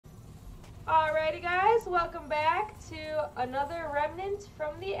Alrighty guys, welcome back to another Remnant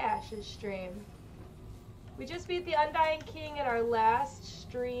from the Ashes stream. We just beat the Undying King in our last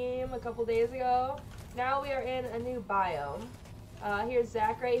stream a couple days ago. Now we are in a new biome. Here's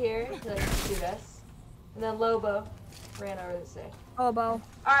Zach right here, he likes to shoot us. And then Lobo ran over to say. Lobo.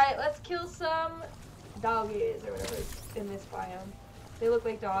 Alright, let's kill some doggies or whatever is in this biome. They look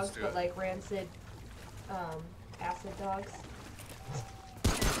like dogs, but like rancid acid dogs.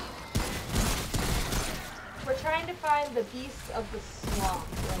 We're trying to find the beasts of the swamp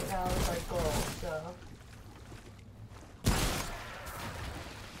right now is our goal, so.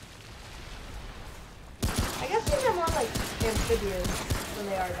 I guess these are more like amphibians than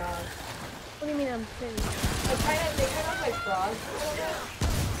they are dogs. What do you mean amphibians? They kind of look like frogs a little bit.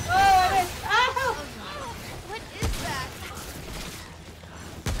 Oh, I missed! Ow! What is that?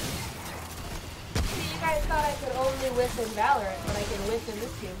 See, you guys thought I could only whiff in Valorant, but I can whiff in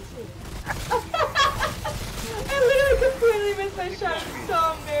this game too. I literally completely missed my shot. It's so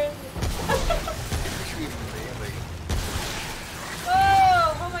embarrassing.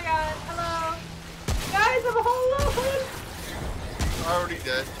 Oh my god. Hello. Guys, I'm alone. Already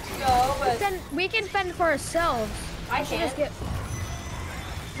dead. No, but Then we can fend for ourselves. I We should can't. just get.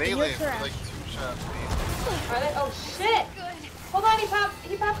 Melee for correct. like 2 shots. Are they? Oh shit! Hold on, he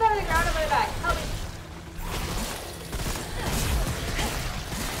popped out of the ground. I'm gonna die. Help me.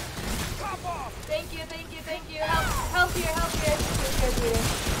 Thank you. Help here.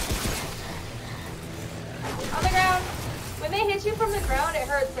 On the ground. When they hit you from the ground, it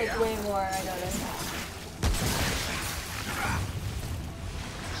hurts like way more, I noticed.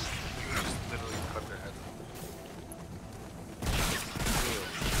 Just literally cut their heads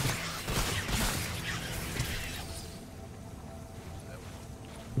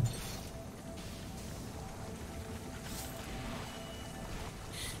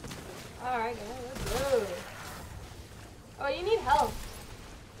Alright, guys, let's go. Oh, you need help.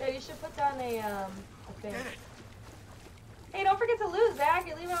 Yeah, you should put down a thing. Hey, don't forget to loot, Zach.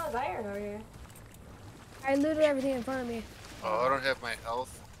 You're leaving all his iron over here. I looted everything in front of me. Oh, I don't have my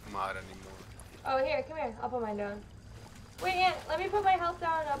health mod anymore. Oh, here, come here. I'll put mine down. Wait, Aunt, let me put my health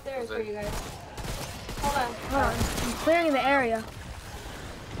down up there for you guys. Hold on. Hold on. I'm clearing the area.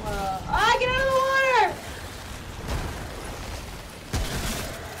 Ah, get out of the water!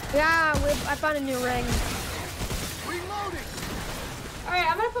 Yeah, I found a new ring. Reloading! Alright,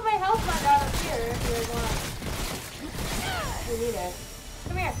 I'm gonna put my health mod down up here if you guys want. You need it.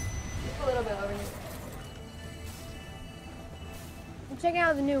 Come here. Just a little bit over here. I'm checking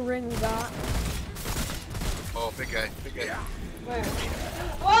out the new ring we got. Oh, big guy. Where?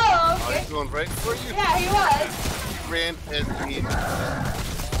 Whoa, Oh, okay. he's going right for you. Yeah, he was. Ran past me.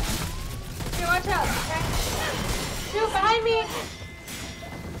 Here, watch out. Okay. Shoot, behind me!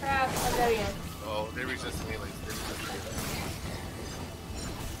 Crap, I'm dead again. Oh, they resist melee.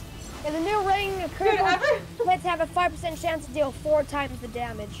 Yeah, the new ring Dude, critical ever? hits have a 5% chance to deal 4 times the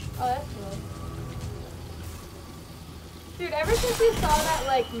damage. Oh, that's cool. Dude, ever since you saw that,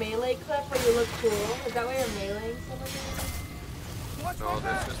 like, melee clip where you look cool, is that why you're meleeing someone? No,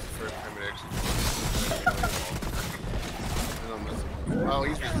 that's just the first time it actually. Oh,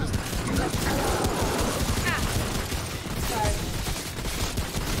 he's resistant. Sorry.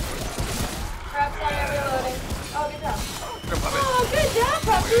 Crap, sorry, I'm reloading. Oh, good job. Oh, good job,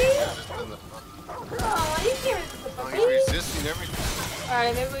 puppy! Oh, you can't resist the Oh, puppy. he's resisting everything.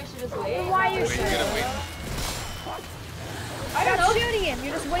 Alright, maybe we should just wait. Why are you Wait, you gotta wait. I don't Stop know. shooting him.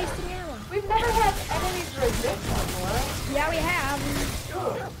 You're just wasting ammo. We've never had enemies resist before. Yeah, we have.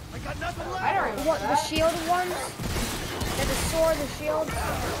 I don't remember What, the that. shield ones? And the sword, the shield. I'm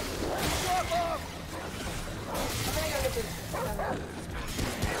gonna go get this.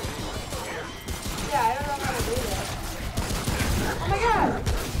 Yeah, I don't know how to do that. Oh my god!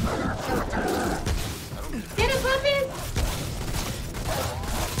 Get him, puppies!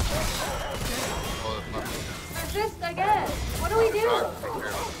 Resist again. What do we do?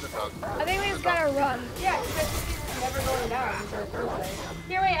 I think we just gotta run. Yeah, because I think he's never going down. He's our first thing.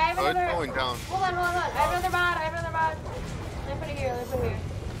 Here, wait, I have Oh, it's another. going down. Hold on. I have another mod. Let me put it here. Oh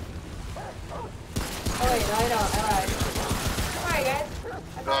wait, no, I don't. I lied. Alright, guys.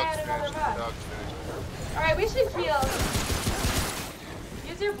 I thought I had another mod. Alright, we should heal.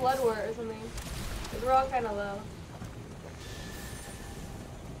 Use your blood wort or something. Because we're all kind of low.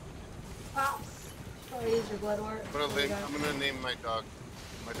 Pops. Probably use your blood wort. I'm gonna name my dog.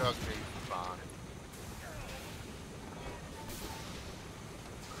 My dog's name is Bond.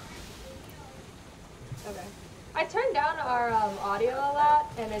 Okay. I turned down our audio a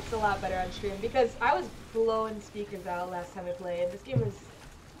lot, and it's a lot better on stream because I was blowing speakers out last time I played. This game was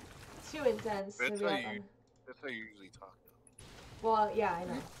too too intense to That's be how on. you. That's how you usually talk. Well, yeah, I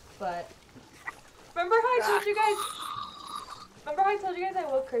know, but remember how I told you guys? Remember how I told you guys I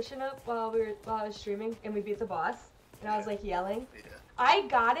woke Christian up while I was streaming and we beat the boss, and I was like yelling. Yeah. I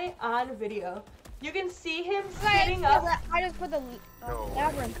got it on video. You can see him sitting up. I just put the No.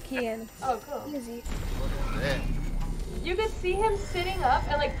 labyrinth key in. Oh, cool. Easy. What is that? You could see him sitting up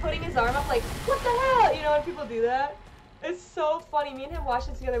and like putting his arm up, like what the hell? You know when people do that? It's so funny. Me and him watched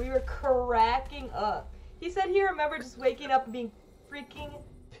it together. We were cracking up. He said he remembered just waking up and being freaking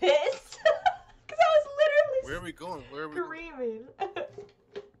pissed because I was literally Where are we going? Where are we going? screaming.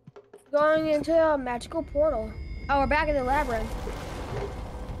 Going into a magical portal. Oh, we're back in the labyrinth.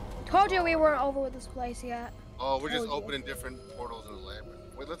 Told you we weren't over with this place yet. Oh, we're just Told you. opening different portals in the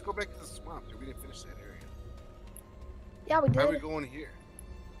labyrinth. Wait, let's go back to the swamp. Dude. We didn't finish that area. Yeah, we Why are we did. going here?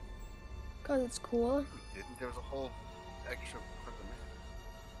 Because it's cool. We didn't. There was a whole extra part of the map.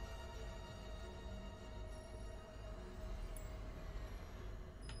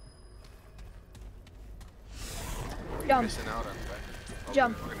 We're Jump. missing out on that. Oh,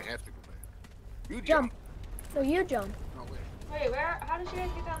 Jump. We're gonna have to go back. You Jump. No, you jump. No, wait. Wait, where? How did you guys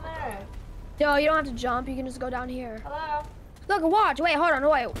get down there? No, you don't have to jump. You can just go down here. Hello? Look, watch. Wait, hold on.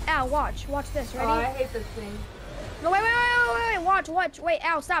 Wait. Al, watch. Watch this. Ready? Oh, I hate this thing. No, wait. Watch. Wait,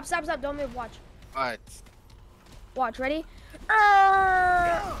 Al, stop. Don't move. Watch. Alright. Watch. Ready?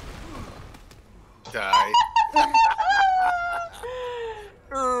 Die.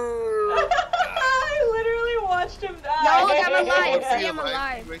 I literally watched him die. No, look, I'm alive. Oh, See, I'm you're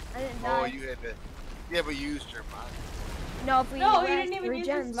alive. Wait. I didn't Oh, die. you had to. Yeah, but you used your mod. No, if we No, he rest, didn't even use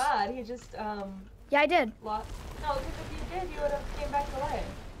regens. his mod. He just, Yeah, I did. lost. No, because if you did, you would have came back to life.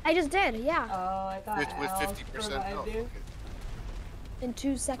 I just did. Yeah. Oh, I thought With Al 50%. revived Oh, you. okay. In 2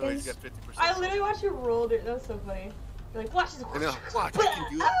 No, he's seconds. got 50%. I literally watched you roll it. That was so funny. You're like, watch this. I know. Watch. I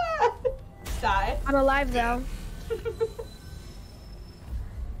can do it. Die. I'm alive though.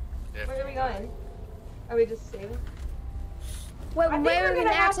 Yeah. Where are we going? Are we just saving? Wait, I think maybe we're we can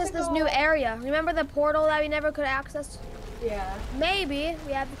gonna have access to this go- new area. Remember the portal that we never could access? Yeah. Maybe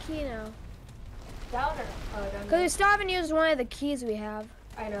we have the key now. Down or? Oh, down Cause there. we still haven't used one of the keys we have.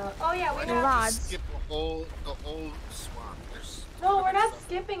 I know. Oh yeah, we Why The have. don't we rods. skip the whole swamp? There's No, we're not stuff.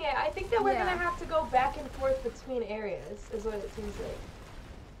 skipping it. I think that we're Yeah. gonna have to go back and forth between areas, is what it seems like.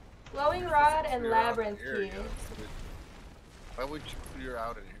 Glowing rod and Clear out labyrinth an area. key. Why would you clear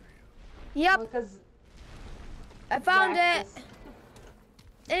out an area? Yep, Because I found Zach it. just-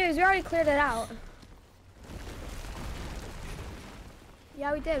 Anyways, we already cleared it out.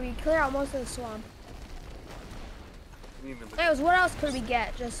 Yeah, we did. We cleared out most of the swamp. Didn't even look Anyways, what else could we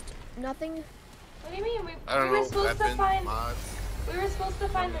get? Just nothing? What do you mean? I don't We were know, supposed to weapons, find. mods. We were supposed to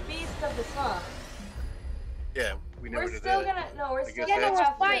find the beast of the swamp. Yeah, we never We're did still that. gonna. No, we're I still guess gonna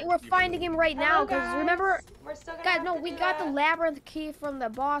that's- have to. We're finding him right now. Hello, Cause guys. remember, We're still gonna guys, have no, to we do got the that. labyrinth key from the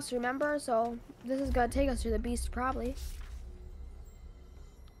boss. Remember? So this is gonna take us to the beast probably.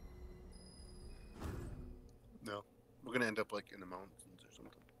 No, we're gonna end up like in the mountains or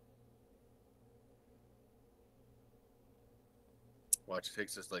something. Watch, it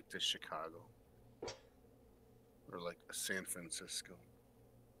takes us like to Chicago or like San Francisco,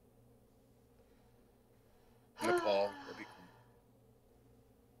 Nepal. That'd be cool.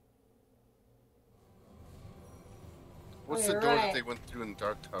 What's Oh, the you're door right. that they went through in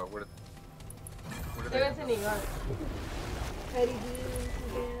Dark Tower? Where did They they? went to New York. Betty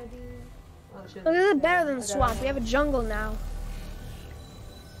Boop, Betty. Well, So this is better than the swamp. We have a jungle now.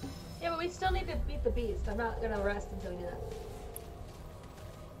 Yeah, but we still need to beat the beast. I'm not gonna rest until we do that.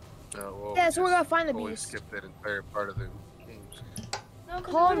 Well, Yeah, we so we're just gonna find the totally beast. Skipped that entire part of the games. No,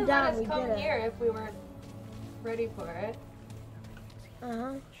 because Calm it wouldn't down, let we us come did it. here if we weren't ready for it.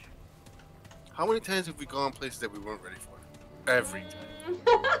 Uh-huh. How many times have we gone places that we weren't ready for? Every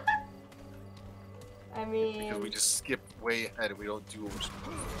time. I mean, Because we just skip way ahead and we don't do what we're supposed to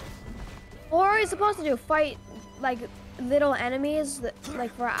do. What are we supposed to do? Fight like little enemies that,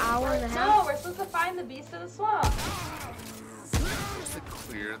 like for an hour and a no, half? we're supposed to find the beast of the swamp. Just to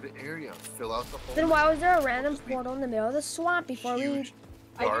clear the area, fill out the whole. Then why was there a random portal in the middle of the swamp before we? huge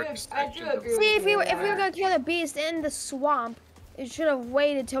I do dark agree section of- with See, if we you, were if we were yeah. gonna kill the beast in the swamp, it should have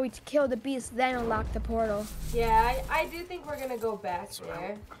waited till we killed the beast, then unlock the portal. Yeah, I do think we're gonna go back So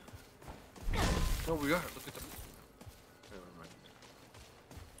there. No, we are. Look at the. Never mind.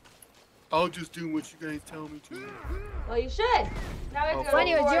 I'll just do what you guys tell me to. Well, you should. Now we have to Oh, go So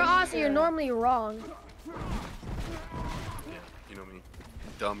anyways, forward you're and also you're sure. normally wrong. Yeah, you know me.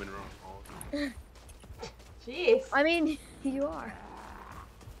 Dumb and wrong all the time. Jeez, I mean, you are.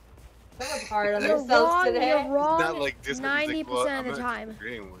 that was hard on You're ourselves wrong. today. You're wrong. Not like this. 90% of the time.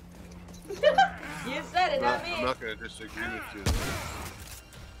 Agreeing with You said it, not I'm me. not gonna disagree with you.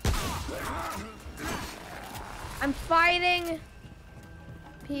 I'm fighting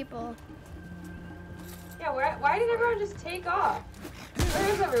people. Yeah, why did everyone just take off? Where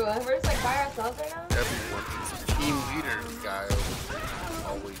is everyone? We're just like by ourselves right now? Everyone, it's the team leader guy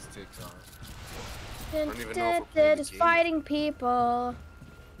always takes on. I don't even know if we're playing the Just game. fighting people.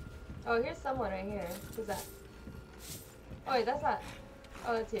 Oh, here's someone right here. Who's that? Oh wait, that's not.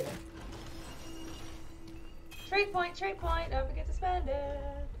 Oh, that's you. Trade point, don't forget to spend it.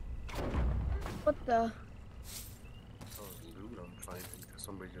 What the? Oh, loot I'm finding.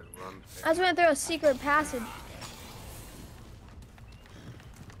 Somebody just run. I just went through a secret passage.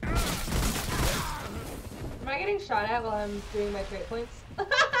 Am I getting shot at while I'm doing my trade points?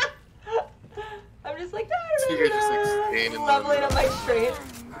 I'm just like, So you guys just, like, stand in the leveling middle. up my trade.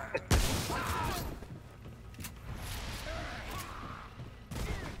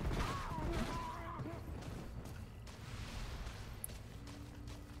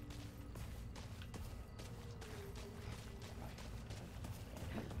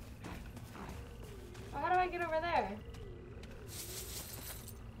 How do I get over there?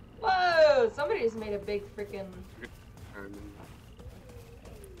 Whoa! Somebody just made a big freaking.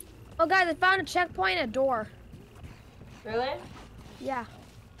 Oh, guys, I found a checkpoint, a door. Really? Yeah.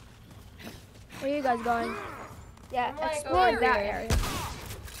 Where are you guys going? Yeah, I'm, like, explore over that here. area.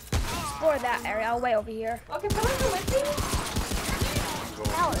 Explore that area. I'll way over here. Okay, someone come with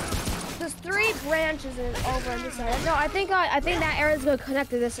me? Alex, there's 3 branches over in this area. No, I think that area is gonna connect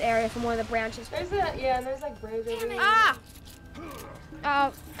to this area from one of the branches. There's a and there's like bridge over here. Ah!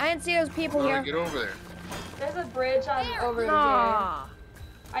 I didn't see those people here. Get over there. There's a bridge on over here. Aw.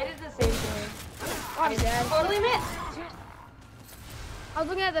 I did the same thing. I'm dead. Totally missed. I was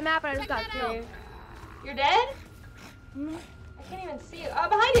looking at the map and I just got killed. Okay. You're dead? Mhm. I can't even see you. Oh,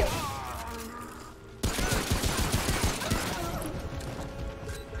 behind you.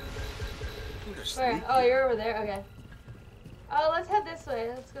 Where? Oh, you're over there. Okay. Oh, let's head this way.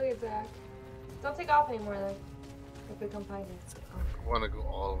 Let's go get Zach. Don't take off anymore then. If we come find us. I want to go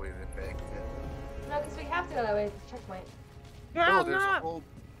all the way to the back there. No, because we have to go that way. It's a checkpoint. No, there's a whole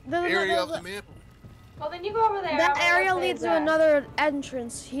area of the map. Well, then you go over there. That I'm gonna area go save leads to Zach. another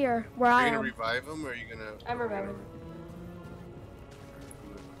entrance here, where Are I you gonna am. revive him, or are you gonna? I'm reviving.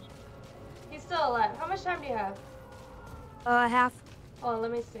 He's still alive. How much time do you have? Half. Hold on,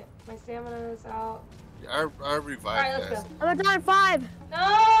 let me see. My stamina is out. I revived Alright, let's that. go. I'm down 5,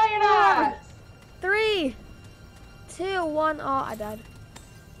 No, you're not! 3, 2, 1. Oh, I died.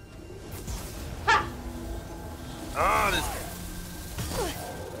 Ha! Ah, this.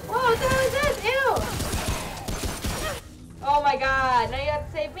 Whoa, what the hell is this? Ew! Oh my god, now you have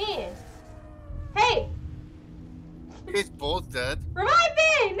to save me. Hey! It's both dead. Revive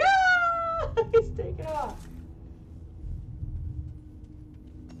me! No! He's taking off.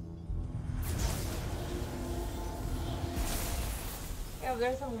 Yeah,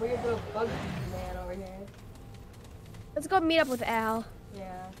 there's some weird little bug man over here. Let's go meet up with Al.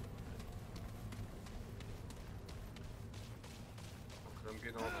 Yeah. I'm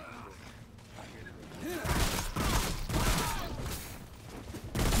getting all the.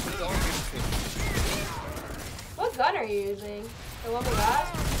 What gun are you using? The one we got?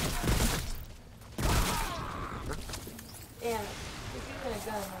 Yeah. He's using a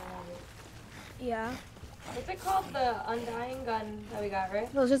gun. Yeah. What's it called? The undying gun that we got,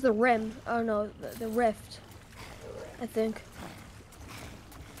 right? No, it's just the rim. Oh no, the rift. I think.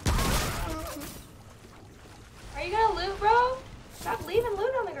 Are you gonna loot, bro? Stop leaving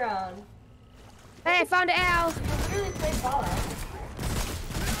loot on the ground. Hey, I found Al. I really played Fallout.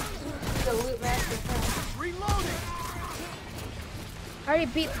 He's a loot master. Reloading. I already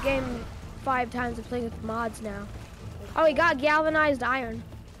beat the game 5 times. I'm playing with mods now. Oh, we got galvanized iron.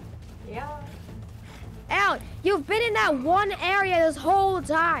 Yeah. Al, you've been in that one area this whole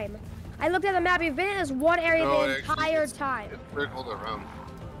time. I looked at the map. You've been in this one area No, the actually, entire it's time. circled around.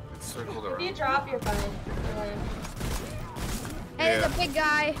 It's circled If you around. drop, you're fine. Hey, there's a big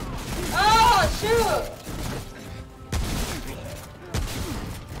guy. Oh, shoot!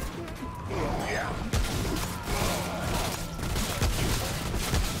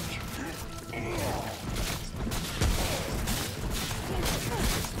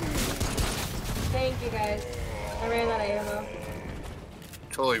 Thank you guys. I ran out of ammo.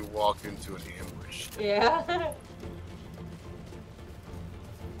 Totally walked into an ambush. Yeah.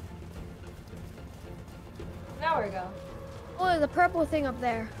 Now where to go? Oh, there's a purple thing up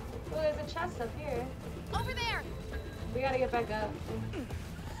there. Oh, there's a chest up here. Over there! We gotta get back up.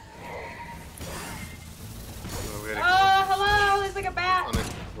 So we gotta Oh, hello! There's like a bat. go on the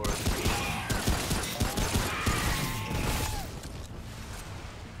floor.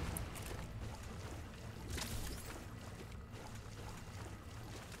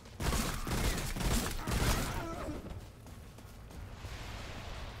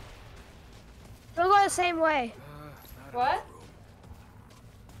 go the same way. What?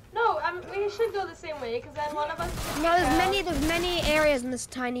 No, we should go the same way, because then one of us... No, there's many areas in this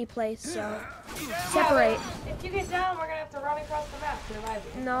tiny place, so... Separate. Yeah, if you get down, we're going to have to run across the map to revive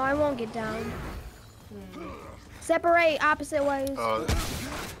you. No, I won't get down. Separate opposite ways. You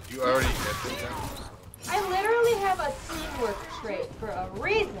already get them down. I literally have a teamwork trait for a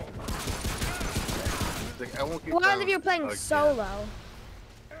reason. Like, I won't get What down if you're playing again. solo?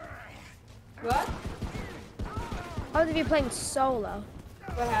 What? What if you're playing solo?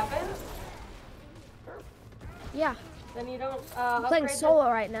 What happens? Yeah, Then you don't I'm playing solo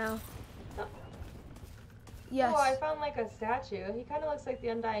right now. No. Yes. Oh, I found like a statue. He kind of looks like the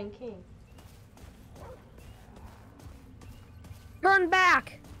Undying King. Turn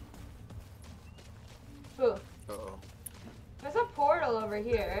back. Ooh. Uh-oh. There's a portal over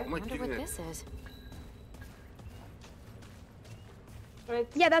here. I'm like, Wonder what this is. But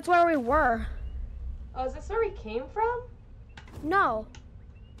it's... Yeah, that's where we were. Oh, is this where we came from? No.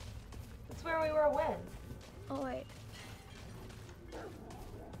 That's where we were when? Oh wait.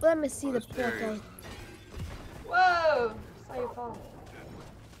 Let me see the it's very- portal. Whoa! Saw you fall.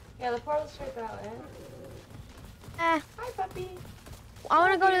 Yeah, the portal's straight that way. Hi, puppy. I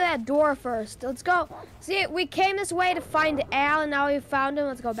want to go to that door first. Let's go. See, we came this way to find Al, and now we found him.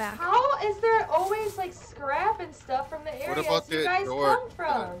 Let's go back. How is there always like scrap and stuff from the areas about you the guys door? come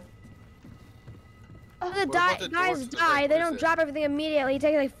from? When the about the guys doors to, die, like, they what is don't it? drop everything immediately. It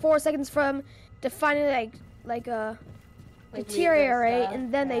takes like 4 seconds for them to finally Like, deteriorate, leave this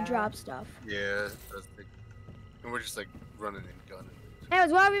and then they stuff? drop stuff. Yeah, that's the... And we're just like running and gunning.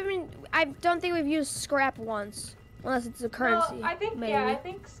 Anyways, what have we been? I don't think we've used scrap once, unless it's a currency. Well, I think maybe. yeah, I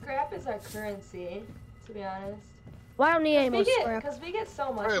think scrap is our currency. To be honest. Well, I don't need any more scrap. Because we get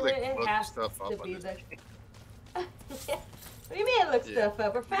so much Probably, of like, it, it look has stuff to up be on the... this What do you mean look Yeah. stuff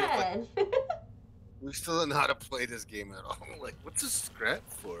up? We're We get, fine. We still don't know how to play this game at all. Like, what's a scrap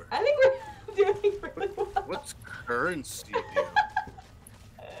for? I think we're doing really well. What's currency do?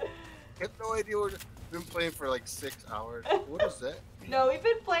 I have no idea. We've been playing for like 6 hours. What is that mean? No, we've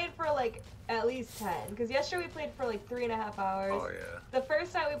been playing for like at least 10. Because yesterday we played for like 3.5 hours. Oh yeah. The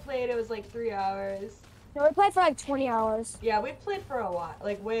first time we played, it was like 3 hours. No, we played for like 20 hours. Yeah, we've played for a while,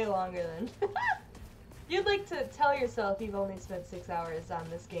 like way longer than. You'd like to tell yourself you've only spent 6 hours on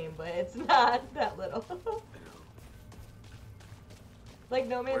this game, but it's not that little. Like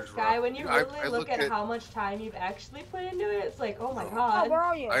No Man's Where's Sky, Rob? when you I really look looked at at- how much time you've actually put into it, it's like, oh my Oh, god. where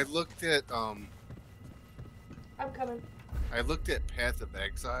are you? I looked at I'm coming. Path of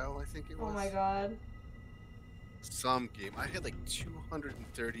Exile. I think it was. Oh my god. Some game. I had like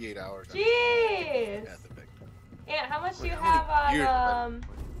 238 hours. Jeez! Path of Exile. Aunt, how much do Like, you how many years have have I been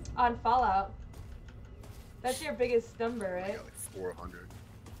playing? on Fallout? That's your biggest number, I right? got like 400.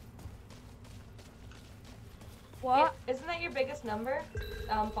 What? Isn't that your biggest number?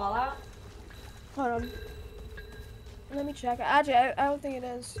 Fallout? Hold on. Let me check. Actually, I don't think it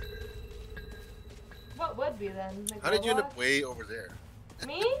is. What would be then? Like How did you end up Roblox? way over there?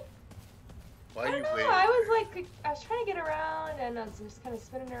 Me? Why I are don't you know. way? I over was there? like, I was trying to get around, and I was just kind of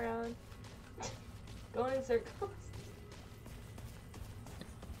spinning around, going in circles.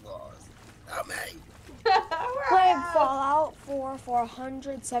 Lost. Oh man. Playing Fallout for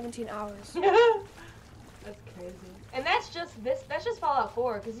 117 hours. That's crazy. And that's just Fallout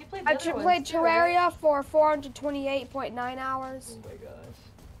 4, because you played the I other ones played too, right? Terraria for 428.9 hours. Oh my gosh.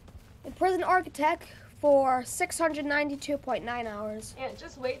 And Prison Architect for 692.9 hours. Yeah,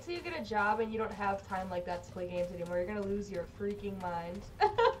 just wait till you get a job and you don't have time like that to play games anymore. You're gonna lose your freaking mind.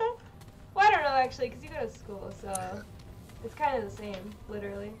 Well, I don't know actually, because you go to school, so it's kind of the same,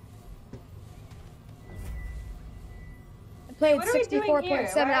 literally. I played What are we doing here?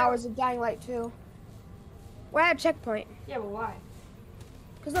 64.7 Why- hours of Dying Light 2. We're at a checkpoint. Yeah, but why?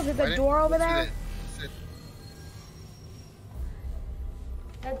 Because look, there's Why a didn't- door over what's there. it?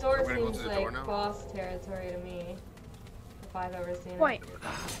 That door We're gonna go seems to the like door now? boss territory to me. If I've ever seen Point. it.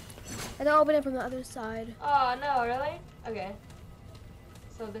 And then open it from the other side. Oh no, really? Okay.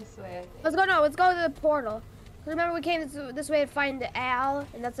 So this way, I think. Let's go. No, let's go to the portal. 'Cause remember, we came this way to find Al,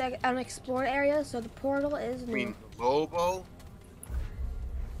 and that's like an unexplored area. So the portal is I new. mean, Lobo.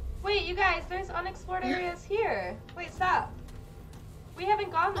 Wait, you guys, there's unexplored areas here. Wait, stop. We haven't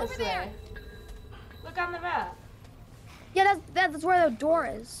gone this Over there. way. Look on the map. Yeah, that's where the door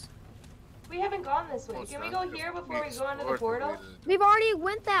is. We haven't gone this way. Well, it's Can we not go good. here before we go into the explored portal? way to- We've already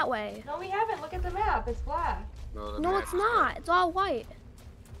went that way. No, we haven't. Look at the map. It's black. No, the No, map it's is not. It's all white.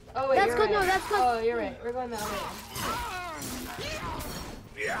 Oh wait, That's you're good, right. no, that's good. Oh, you're right. We're going the other way.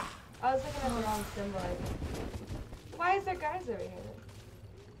 I was looking at the wrong symbol. I think. Why is there guys over here?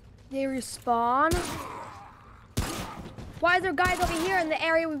 They respawn. Why is there guys over here in the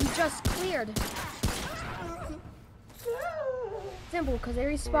area we just cleared? Simple, because they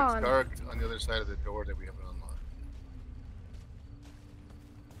Well, it's respawn. dark on the other side of the door that we haven't unlocked.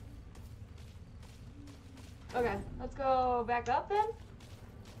 Okay, let's go back up then.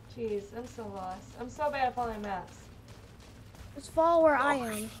 Jeez, I'm so lost. I'm so bad at following maps. Just follow where I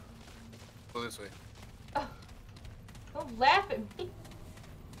am. Go this way. Oh, don't laugh at me.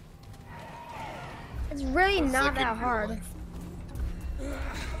 It's really It's not like in that real hard. life.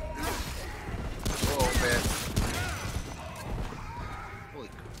 Oh man. Holy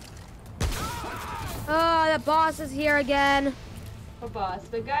Oh, the boss is here again. What boss?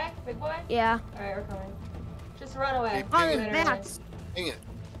 Big guy? Big boy? Yeah. Alright, we're coming. Just run away. On Ping his it. back. Dang it.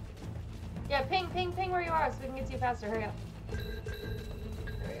 Yeah, ping where you are so we can get to you faster. Hurry up. There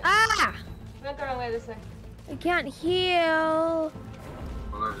we go. Ah! We went the wrong way this way. I can't heal.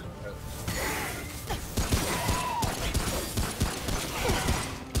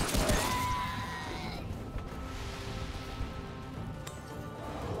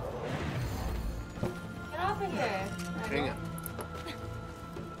 Get off of here. Dang it.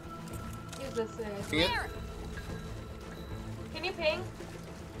 Use this way. Dang it. Can you ping?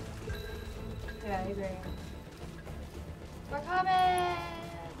 Yeah, he's right here. We're coming!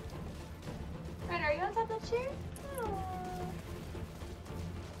 Right, are you on top of the chair? Oh.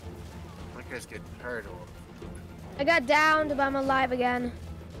 My guy's getting tired of I got downed, but I'm alive again.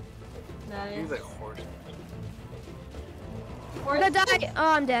 Nice. He's like horse. I'm gonna die.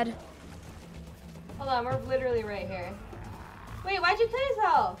 Oh, I'm dead. Hold on, we're literally right here. Wait, why'd you kill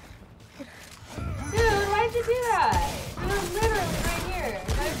yourself? Dude, why'd you do that? You were literally right here.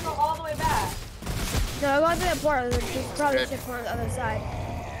 Now you have to go all the way back. No, I'm going through the portal. There's probably Dead. shit on the other side.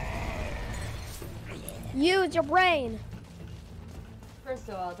 Use your brain. First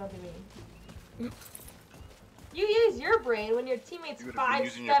of all, don't be mean. You use your brain when your teammate's You would have been 5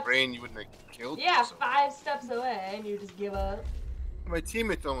 using your steps. brain, you wouldn't have killed Yeah, yourself. 5 steps away, and you just give up. My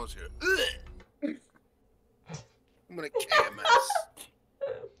teammate's almost here. Ugh. I'm gonna KMS.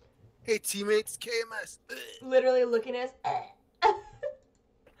 Hey teammates, KMS. Ugh. Literally looking at us.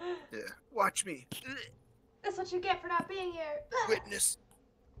 Yeah, watch me. Ugh. That's what you get for not being here. Witness.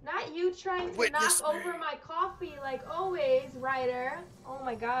 Not you trying to Witness knock me. over my coffee like always, Ryder. Oh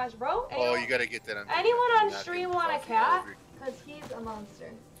my gosh, bro. Oh, you gotta get that on. Anyone on Not stream getting want a coffee cat? over. Because he's a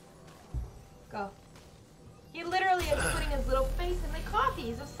monster. Go. He literally is putting his little face in the coffee.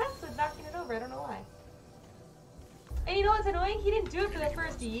 He's obsessed with knocking it over. I don't know why. And you know what's annoying? He didn't do it for the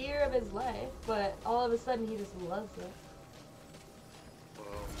first year of his life, but all of a sudden he just loves it. Well,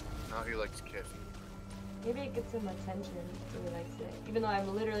 now he likes caffeine. Maybe it gets him attention, so he likes it. Even though I'm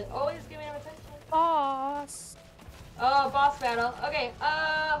literally always giving him attention. Boss. Oh, boss battle. Okay,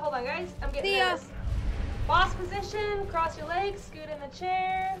 hold on guys. I'm getting See ya. this. Boss position, cross your legs, scoot in the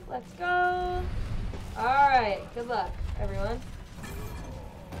chair. Let's go. Alright, good luck, everyone.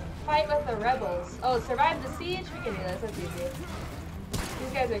 Fight with the rebels. Oh, survive the siege? We can do this, that's easy.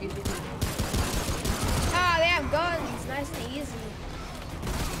 These guys are easy. Ah, they have guns. Nice and easy.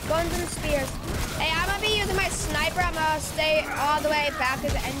 Guns and spears. Hey, I'm gonna be using my sniper. I'm gonna stay all the way back to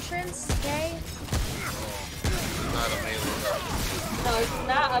the entrance, okay? Not a melee round. No, it's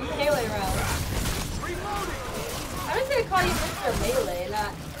not a melee round. I'm just gonna call you Mr. Melee,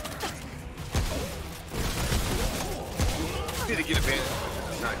 not... You need to get advantage.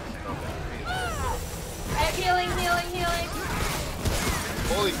 It's not I have healing.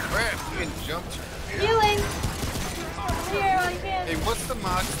 Holy crap, you can jump to here. Healing! Come here while you can. Hey, what's the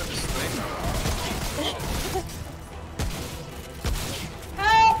mod for this thing?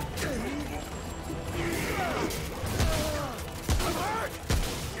 Help!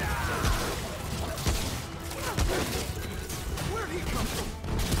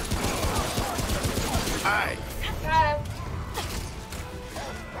 Hi. Got him.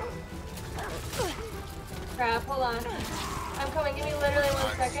 Crap, hold on. I'm coming, give me literally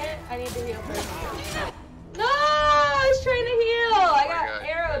 1 second. I need to heal first. No! I was trying to heal! I got God.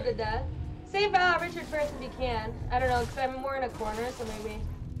 arrowed to death. Save Richard first if you can. I don't know, because I'm more in a corner, so maybe.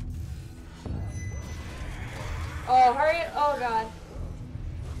 Oh, hurry. Oh, God.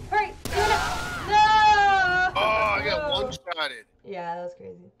 Hurry! No! Oh, I got one-shotted. Yeah, that was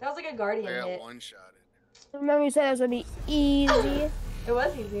crazy. That was like a guardian I got hit. one-shotted. Remember you said it was gonna be easy. It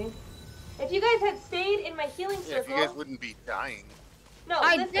was easy. If you guys had stayed in my healing Yeah, if circle... you guys wouldn't be dying. No,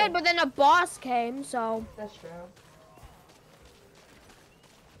 I listen. did, but then a boss came, so. That's true.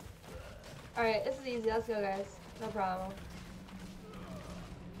 Alright, this is easy. Let's go, guys. No problem.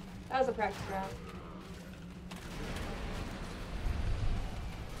 That was a practice round.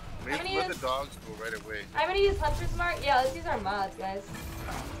 the dogs go right away. I'm gonna use Hunter's Mark. Yeah, let's use our mods, guys.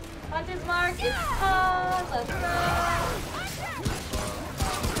 Hunter's Mark is on. Let's go.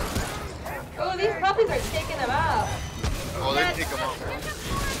 Oh, these puppies are taking them out. Oh, they take them out.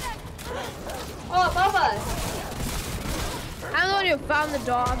 Oh, above us. I'm the one who found the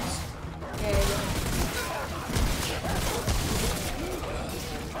dogs. There you go.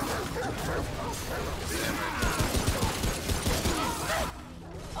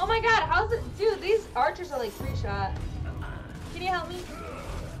 Oh my god, how's it? Dude, these archers are like 3-shot. Can you help me?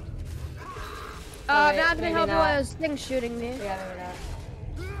 Oh, wait, not gonna maybe help not. while those things shooting me. Yeah, maybe not.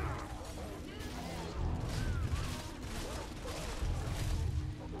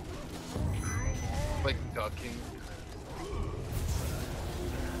 Like ducking.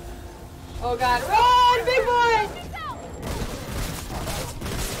 Oh god, run, big boy!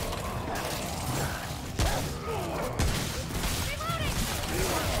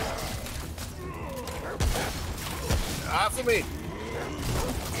 After me!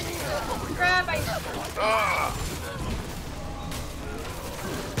 Crap, Ah!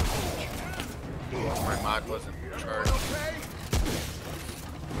 My mod wasn't charged.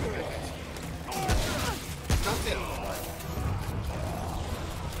 Nothing.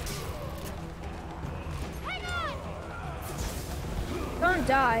 Don't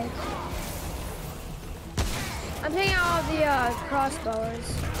die. I'm taking out all the crossbowers.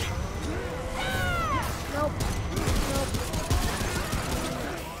 Nope. Nope.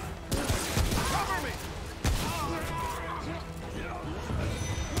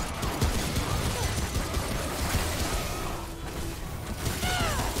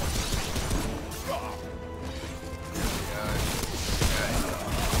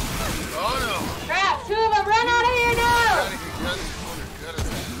 Oh no! crap, 2 of them, run out of here now!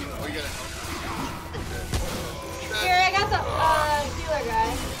 Here, I got the healer guy.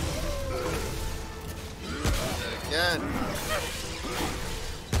 Again.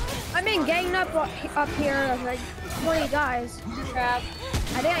 I'm being ganged up here, like 20 guys. Crap.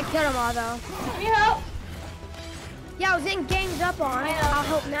 I think I killed them all though. Can you help? Yeah, I was getting ganged up on. I'll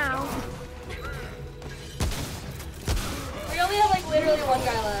help now. We only have like literally 1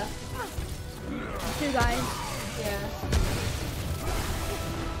 guy left. 2 guys. Yeah.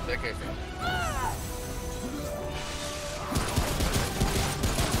 That guy's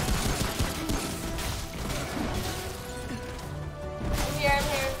I'm here, I'm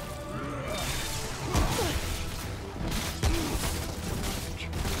here.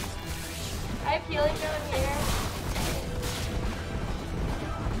 I have healing down here.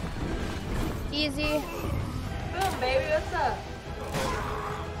 Easy. Boom, baby, what's up?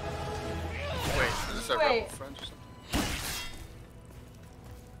 Wait, is this our Wait. rebel friend or something?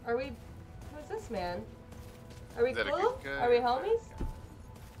 Are we... Who's this man? Are we Is that a cool? good guy? Are we homies?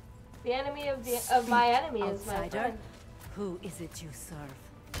 The enemy of my enemy is my Outsider, friend. who is it you serve?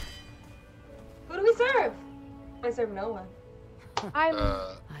 Who do we serve? I serve no one. I'm.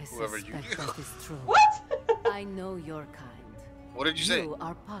 I Whoever you suspect that is true. What? I know your kind. What did you say? You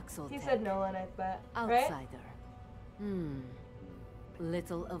are Paxel He Tech. said no one, I bet. Right? Outsider.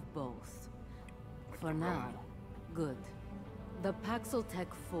 Little of both. For now, good. The Paxel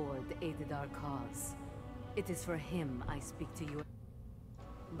Tech Ford aided our cause. It is for him I speak to you.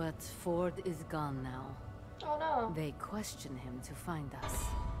 But Ford is gone now. Oh no. They question him to find us.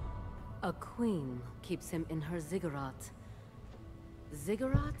 A queen keeps him in her ziggurat.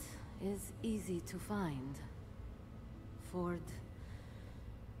 Ziggurat is easy to find. Ford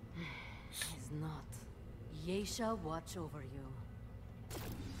is not. Yesha watch over you.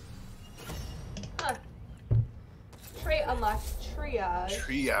 Huh. Trait unlocked. Triage.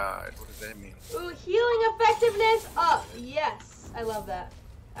 Triage. What does that mean? Ooh, healing effectiveness up. Yes. I love that.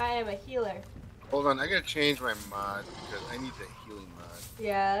 I am a healer. Hold on, I gotta change my mod because I need the healing mod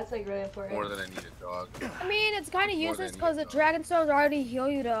Yeah, that's like really important. more than I need a dog. I mean, it's kind of More useless than because the you know. dragon stones already heal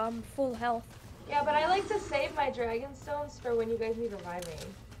you to full health. Yeah, but I like to save my dragon stones for when you guys need reviving.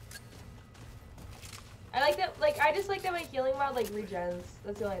 I like that, like, I just like that my healing mod, like, regens.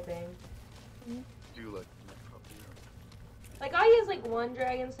 That's the only thing. Do like my puppy. Like, I'll use, like, 1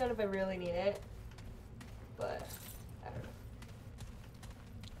 dragon stone if I really need it. But, I don't know.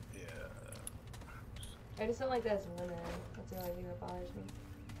 Yeah. I just don't like that it's limited. That's the only thing that bothers me.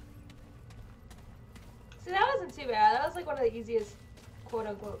 See, that wasn't too bad. That was, like, one of the easiest,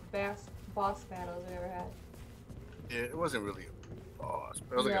 quote-unquote, boss battles I've ever had. Yeah, it wasn't really a boss.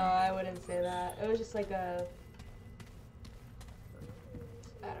 But it was No, like a, I wouldn't say that. It was just like a...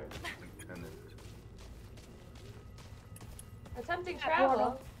 I don't know. lieutenant. Attempting Portal.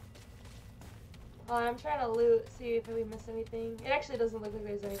 travel. I'm trying to loot, see if we miss anything. It actually doesn't look like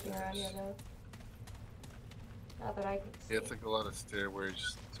there's anything around here though. Not that I can see. Yeah, it's like a lot of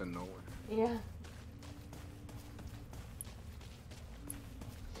stairways to nowhere. Yeah.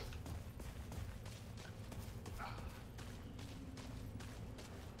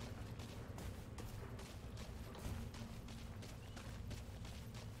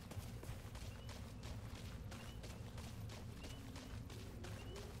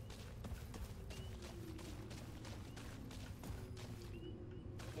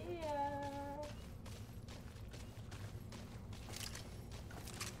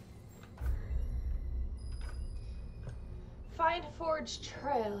 Find a forged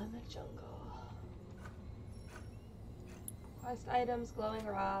trail in the jungle. Quest items, glowing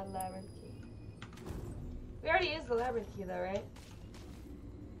rod, labyrinth key. We already used the labyrinth key though, right?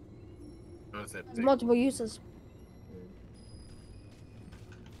 What is that? There's multiple uses.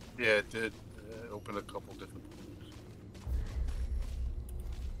 Yeah, it did. It opened a couple different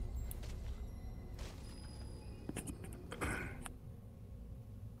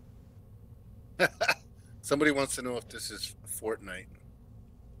rooms. Somebody wants to know if this is Fortnite.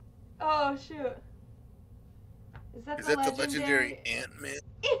 Oh shoot. Is that the legendary Ant-Man?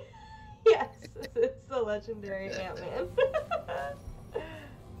 Yes, it's the legendary Ant-Man.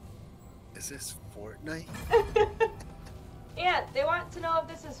 Is this Fortnite? Ant, they want to know if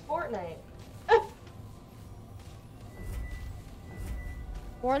this is Fortnite.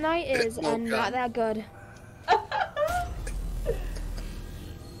 Fortnite is No not that good.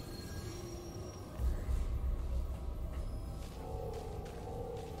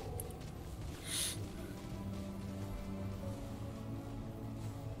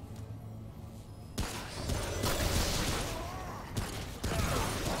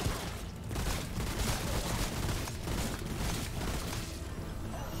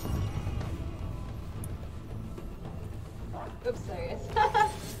 Oops, sorry guys. I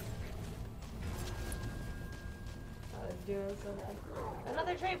was doing something.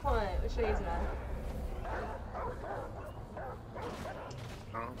 Another trade point. What should I use it on?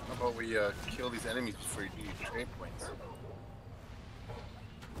 How about we kill these enemies before you do your trade points?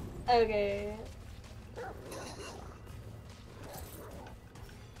 Okay.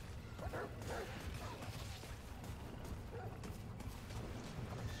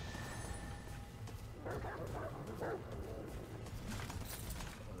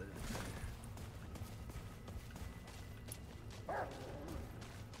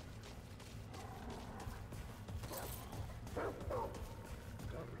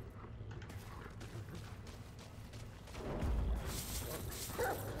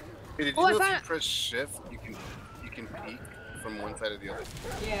 Hey, did you know if you press shift, you can peek from one side to the other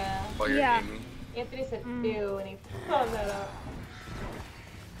Yeah. while you're aiming? Anthony said ew when he found that out.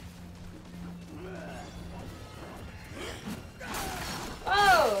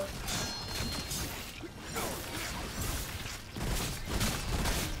 Oh!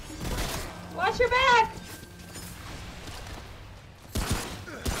 Watch your back!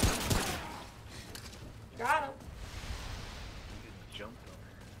 Got him. Jump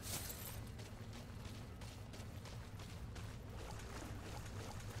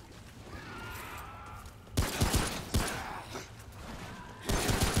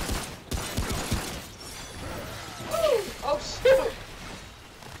Oh shoot!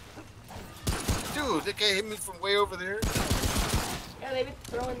 Dude, that guy hit me from way over there. Yeah, they be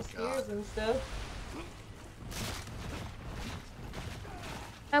throwing spears and stuff.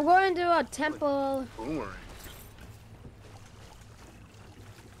 I'm going to a temple. Boomerang.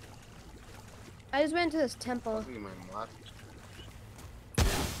 I just went to this temple. Look at my mod.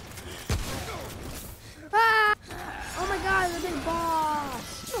 Ah! Oh my god, the big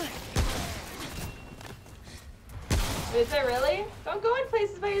boss! Is it really? Don't go in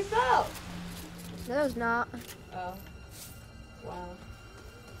places by yourself! No, there's not. Oh. Wow.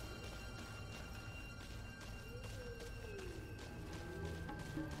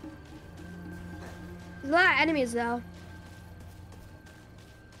 There's a lot of enemies though.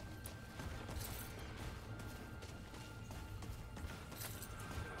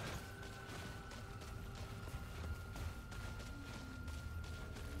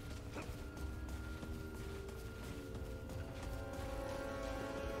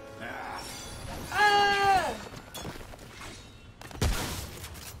 Ah!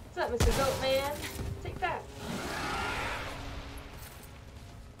 What's up, Mr. Goat Man? Take that.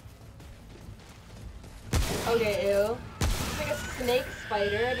 Okay, ew. It's like a snake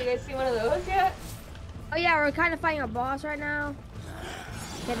spider. Have you guys seen one of those yet? Oh yeah, we're kind of fighting a boss right now.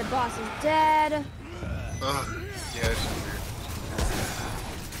 Okay, the boss is dead. Ugh. Yeah, it's weird.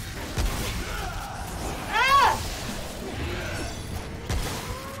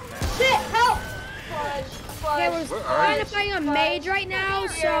 Okay, flush. we're Where are kind you? of fighting a mage right now,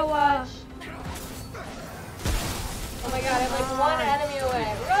 Furious so flush. Oh my god, I'm like one enemy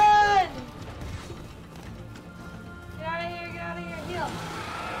away. Run! Get out of here, get out of here, heal.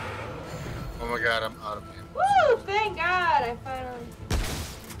 Oh my god, I'm out of it. Woo! Thank God, I finally.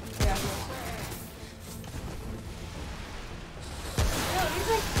 Yeah. No, these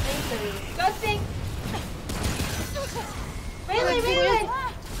like snakes are disgusting. Melee, melee!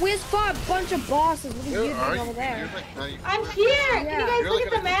 we just fought a bunch of bosses. What are Where you are doing you? over there? You're like not even. I'm here! Can Yeah. you guys You're look like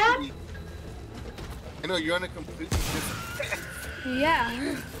at the on a map? completely- I know you're on a completely different.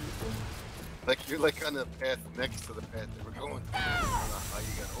 Yeah. Like you're like on the path next to the path that we're going. I don't know how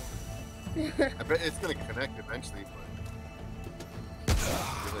you got over. I bet it's gonna connect eventually, but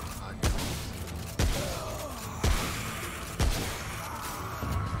you're like on your.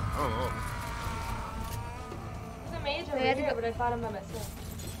 I don't know. There's a mage over Wait, I had to here, go- but I fought him by myself.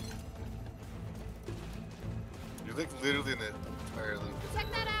 You're like literally in an entirely different. Check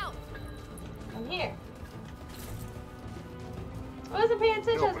that out. I'm here. I wasn't paying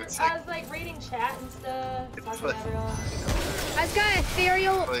attention. No, but it's I like- was like reading chat and stuff, It's talking like- to everyone. I just got an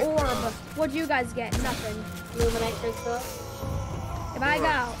ethereal Like, orb. What'd you guys get? Nothing. Luminite crystal. If I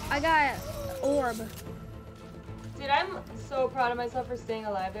got an orb. Dude, I'm so proud of myself for staying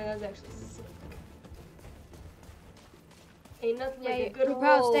alive there. That was actually sick. Ain't nothing like a good you're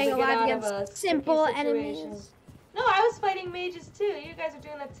proud of roll staying to get alive out of against a simple sticky situation. enemies. No, I was fighting mages too. You guys are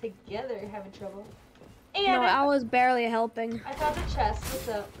doing that together, having trouble. And No, I was barely helping. I found a chest. What's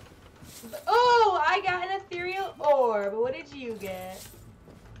up? Oh, I got an ethereal orb. What did you get?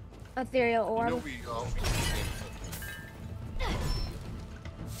 Ethereal You know orb. we all.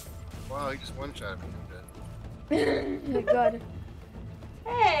 Wow, he just one shot me. I'm dead. Good.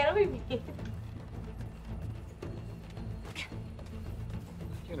 Hey, don't be mean.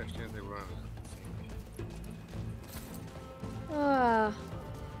 I can't understand they were on the same.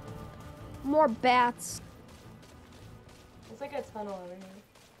 More bats. It's like a tunnel over here.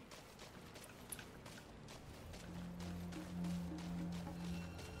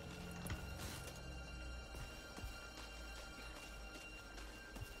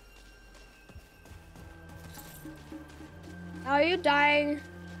 Are you dying?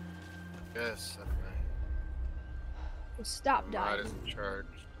 Yes, that's right. Stop The mod dying. isn't charged.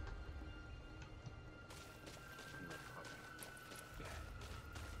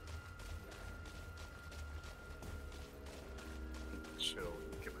 Chill,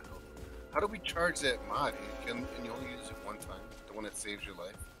 get my health. How do we charge that mod? Can you only use it one time? The one that saves your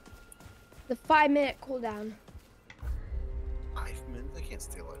life? The 5-minute cooldown. 5 minutes? I can't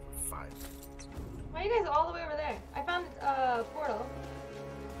stay alive for 5 minutes. Why are you guys all the way over there? I found a portal.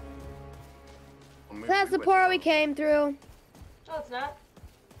 Well, maybe That's we the went portal the we wrong- came through. No, it's not.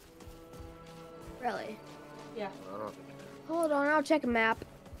 Really? Yeah. I don't think. Hold on, I'll check a map.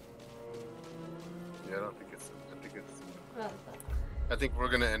 Yeah, I don't think it's. I think it's. No, it's not. I think we're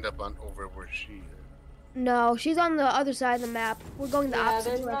gonna end up on over where she is. No, she's on the other side of the map. We're going the Yeah, opposite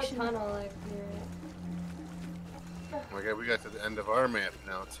there's direction. no tunnel like here. Oh my god, we got to the end of our map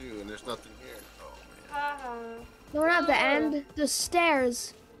now too, and there's nothing here. Oh man. Haha. No, we're not at the end. The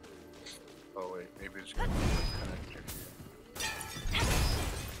stairs. Oh wait, maybe it's gonna be a connector here.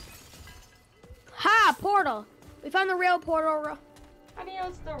 Ha! Portal. We found the real portal How do you know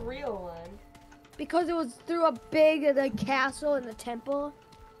it's the real one? because it was through a big the castle and the temple.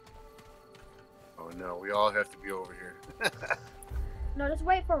 Oh no, we all have to be over here. No, just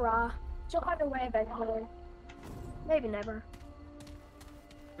wait for Ra. She'll find her way eventually. Maybe never.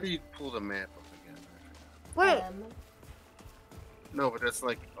 How do you pull the map up again? Wait. M. No, but that's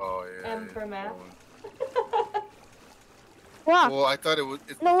like, oh yeah. M yeah, for map. going- Ra, Well, I thought it was.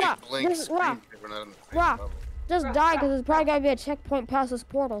 It's No, a big Rock, blank this is screen. Rock. We're not on the same Rock. level. just Ra, die Ra, because there's probably Ra. gotta be a checkpoint past this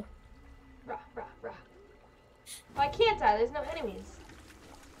portal. Rah, rah, rah. Well, I can't die. There's no enemies.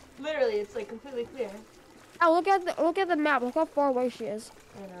 Literally, it's like completely clear. Oh, look at the map. Look how far away she is.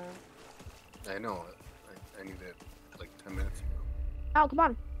 I know. I know. I knew that like 10 minutes ago. Oh, come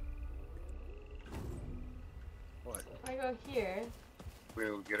on. What? If I go here. We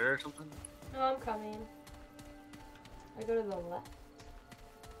gonna go get her or something? No, I'm coming. I go to the left.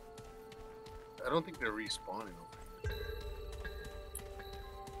 I don't think they're respawning over here.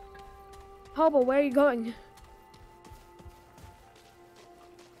 Hobo, where are you going?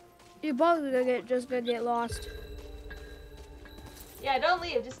 You're both gonna get lost. Yeah, don't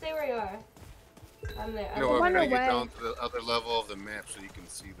leave. Just stay where you are. I'm there. You know I'm what? Run We're gonna away. get down to the other level of the map so you can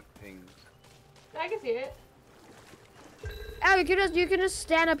see the pings. I can see it. Oh, you can just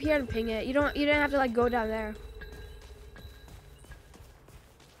stand up here and ping it. You didn't have to like go down there.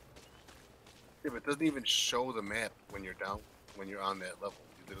 Yeah, but it doesn't even show the map when you're down, when you're on that level.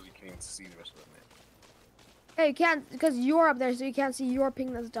 You literally can't even see the rest of the map. Hey, you can't, because you're up there, so you can't see your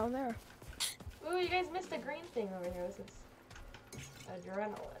ping that's down there. Ooh, you guys missed a green thing over here. This is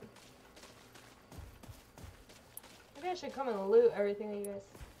adrenaline. Maybe I should come and loot everything that you guys...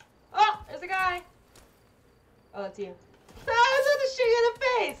 Oh, there's a guy! Oh, that's you. I was about to shoot you in the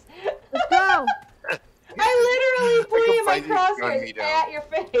face! Let's go! I literally pointed my find you, gun me crosshairs down. at your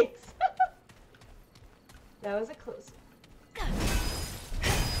face. That was a close one.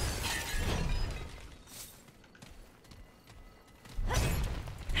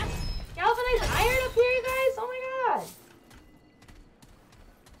 Galvanized iron up here, you guys? Oh my god!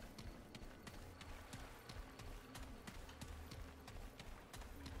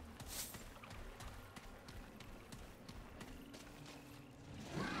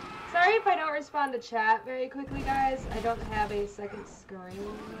 Sorry if I don't respond to chat very quickly, guys. I don't have a second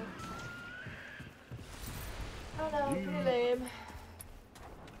screen. Oh no, pretty lame.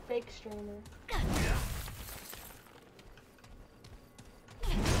 Fake streamer.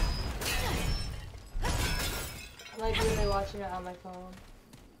 I'm like really watching it on my phone.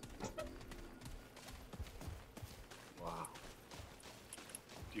 Wow.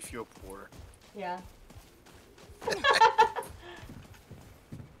 Do you feel poor? Yeah.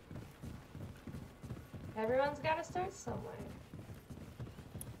 Everyone's gotta start somewhere.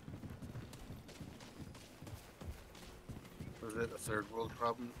 Is that a third world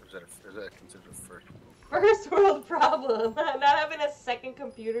problem, or is that considered a first world problem? First world problem. Not having a second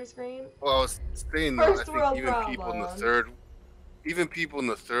computer screen. Well, I was saying though, First I world think even people in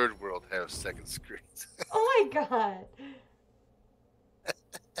the third world have second screens. Oh my god.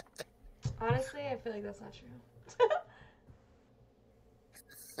 Honestly, I feel like that's not true.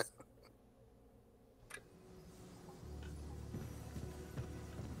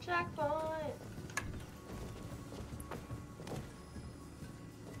 Checkpoint.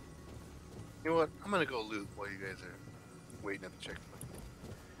 You know what? I'm gonna go loot while you guys are waiting at the checkpoint.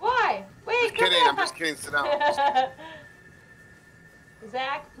 Why? Wait, Just come kidding. on. I'm just kidding. Sit down.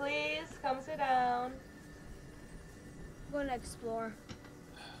 Zach, please come sit down. I'm going to explore.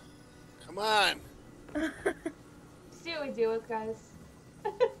 Come on. See what we deal with, guys.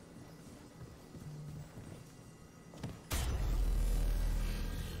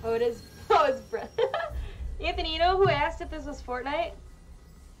 Oh, it is. Oh, it's Brett. Anthony, you know who asked if this was Fortnite?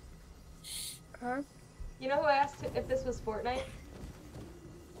 Huh? You know who asked if this was Fortnite?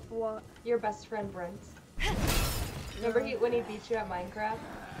 What? Your best friend, Brent. Remember when he beat you at Minecraft?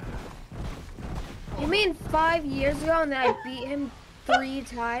 You mean 5 years ago and then I beat him 3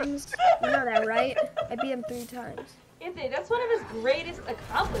 times? You know that, right? I beat him 3 times. Anthony, that's one of his greatest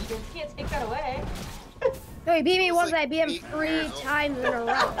accomplishments. You can't take that away. No, he beat me once like and I beat him 8 3 years old. times in a row.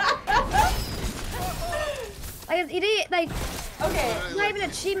 Like, he did, like, Okay. it's not even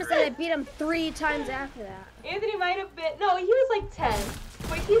achievements that I beat him 3 times after that. Anthony might have been. No, he was like 10.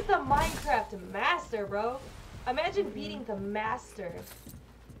 But he's the Minecraft master, bro. Imagine beating the master.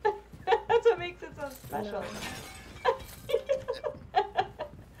 That's what makes it so special.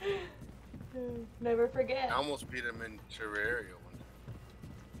 Never forget. I almost beat him in Terraria one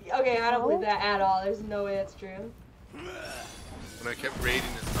time. Okay, I don't believe that at all. There's no way that's true. When I kept raiding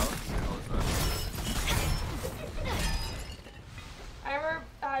his house and all the time. I remember.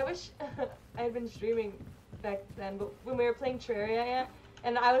 I wish I had been streaming back then, but when we were playing Terraria,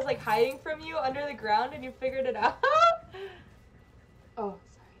 and I was like hiding from you under the ground, and you figured it out. Oh,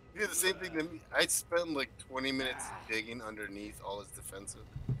 sorry. He did the same thing to me. I spent like 20 minutes digging underneath all his defensive.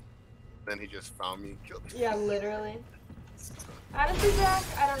 Then he just found me and killed me. Yeah, literally. Honestly, Zach,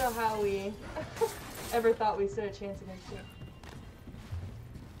 I don't know how we ever thought we stood a chance against you.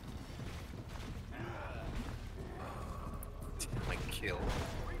 My kill.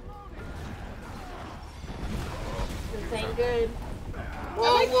 This ain't good.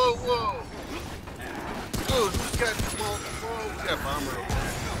 Whoa, whoa, whoa! Dude, who's got who's got bomber over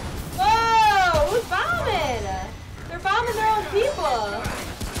there? Whoa! Who's bombing? They're bombing their own people.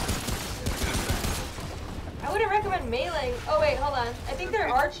 I wouldn't recommend meleeing. Oh wait, hold on. I think they're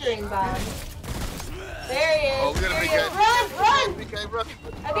archering bombs. There he is. Oh, we got a There he big is. guy. Run! Run! Big guy, run!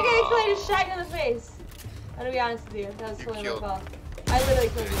 I think I actually just shot you in the face. I'm gonna be honest with you. That was You totally my killed fault. I literally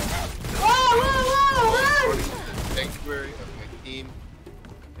killed you. Whoa! Whoa! Whoa! Run! The sanctuary of my team,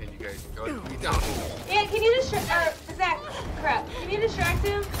 and you guys got me down. Yeah, can you distract? Zach, crap. Can you distract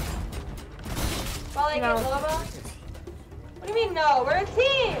him? While I No. get Lobo? What do you mean no? We're a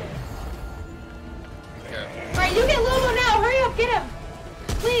team! Yeah. Alright, you get Lobo now! Hurry up, get him!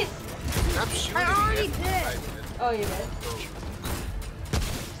 Please! I'm shooting I already at did. 5 minutes. Oh, you did?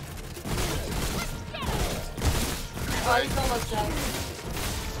 die. he's almost dead.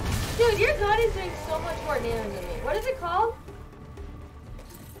 Dude, your gun is doing so much more damage than me. What is it called?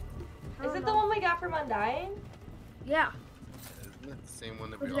 Is it the one we got from Undying? Yeah. Isn't it the same one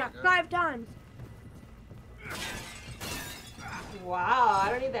that We we all got got? 5 times. Wow, I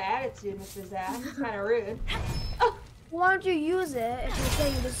don't need the attitude, Mr. Zach. It's kind of rude. Why don't you use it if you're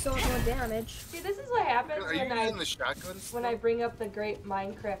saying you do so much more damage? See, this is what happens Are you using the shotguns? when I bring up the great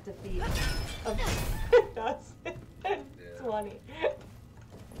Minecraft defeat of 2020.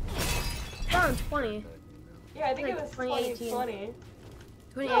 2020. Yeah, I think Like it was 2018. 2020.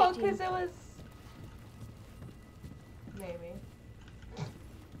 2018. No, because it was... Maybe.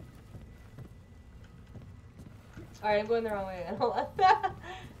 Alright, I'm going the wrong way again. Hold on.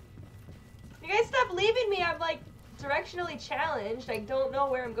 You guys stop leaving me. I'm like directionally challenged. I don't know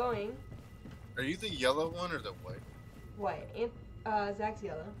where I'm going. Are you the yellow one or the white? White. Zach's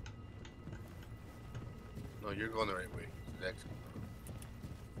yellow. No, you're going the right way. Zach's.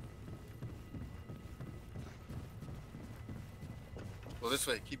 Go this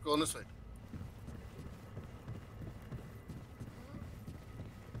way. Keep going this way.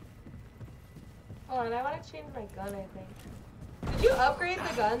 Hold on, I want to change my gun, I think. Did you upgrade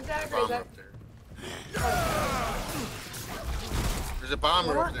the gun, Zach? Or is Bomber that... up there. There's a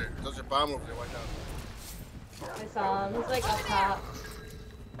bomber over there. There's a bomber over there. Watch out. I saw him. He's like up top.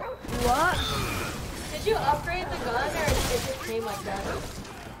 What? Did you upgrade the gun, or it just came like that?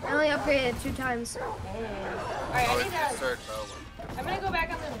 I only upgraded 2 times. Dang. Alright, I Oh, need it's to... start power. I'm gonna go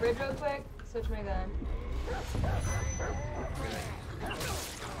back on this bridge real quick. Switch my gun.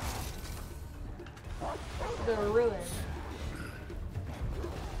 The ruin.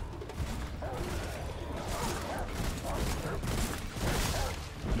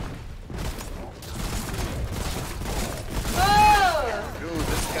 Whoa! Dude,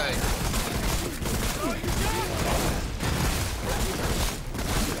 this guy.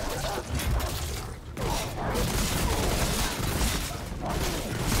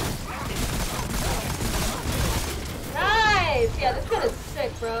 Nice! Yeah, this gun is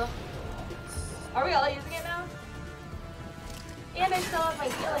sick, bro. Are we all using it now? And I still have my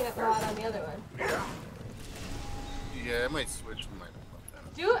healing rod on the other one. Yeah, I might switch from my.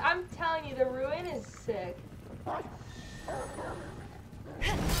 Dude, I'm telling you, the ruin is sick.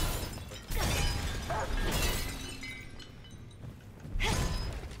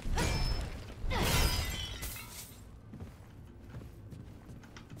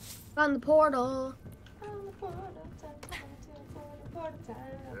 Found the portal.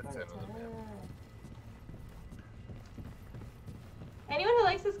 Anyone who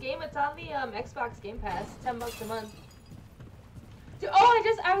likes this game, it's on the Xbox Game Pass. $10 a month. Dude, oh,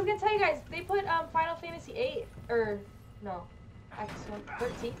 I was gonna tell you guys, they put Final Fantasy 8 or no, X1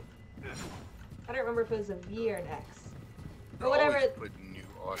 13. I don't remember if it was a V or an X. But whatever. Always put new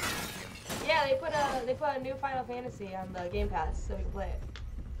audio games. Yeah, they put a new Final Fantasy on the Game Pass so we can play it.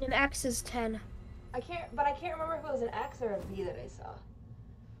 And X is 10. I can't remember if it was an X or a V that I saw.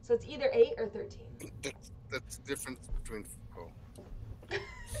 So it's either 8 or 13. That's the difference between. Oh.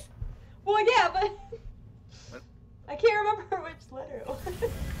 Well, yeah, but What? I can't remember which letter it was.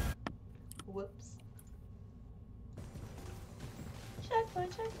 Whoops.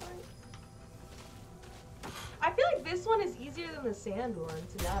 Checkpoint. I feel like this one is easier than the sand one,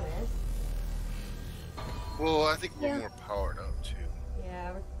 to be honest. Well, I think we're Yeah. more powered up too.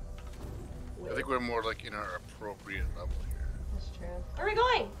 Yeah. I think we're more like in our appropriate level here. That's true. Where are we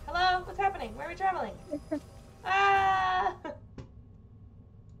going? Hello? What's happening? Where are we traveling? Ah!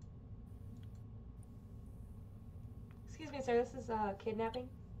 Excuse me, sir. This is kidnapping.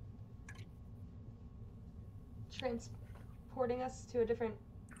 Transporting us to a different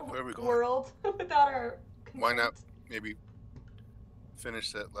Where are we going? world without our consent. Why not maybe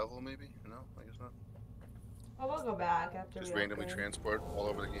finish that level? Maybe no, I guess not. Well, we'll go back after Just we randomly upgrade. transport all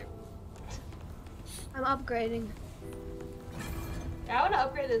over the game. I'm upgrading. I want to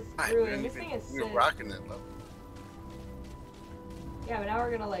upgrade this ruin. This thing is We were sick. rocking that level. Yeah, but now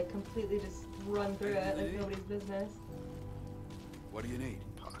we're gonna like completely just run through it like nobody's business. What do you need?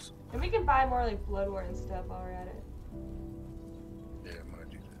 Possible. And we can buy more like Bloodborne stuff while we're at it. Yeah, I'm gonna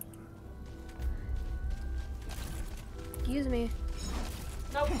do that. Excuse me.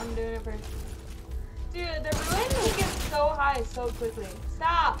 Nope, I'm doing it first. Dude, the ruin he gets so high so quickly.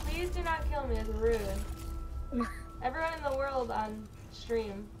 Stop! Please do not kill me. It's rude. Everyone in the world on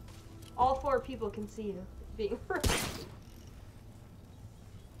stream, all 4 people can see you being rude.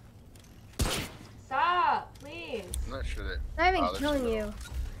 Stop, please. I'm not sure that. I'm not even bothers killing me. you.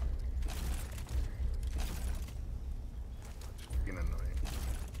 Being annoying.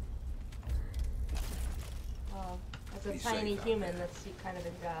 Oh, I It's a Be tiny safe out human. there. That's kind of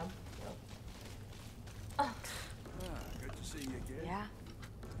his job. So. Ah, good to see you again. Yeah?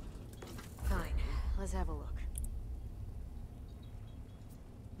 Fine. Let's have a look.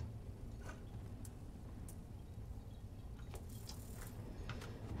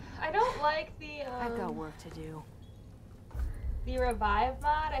 I don't like I've got work to do. the revive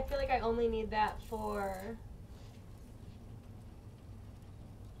mod. I feel like I only need that for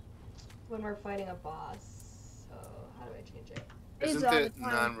when we're fighting a boss. So how do I change it? Use Isn't it all the it time.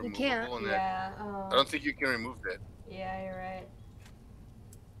 You non-removable can't. in that? Yeah. I don't think you can remove that. Yeah, you're right.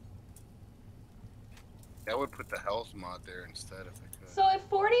 I would put the health mod there instead if I could. So if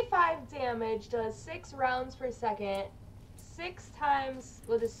 45 damage does 6 rounds per second, 6 times,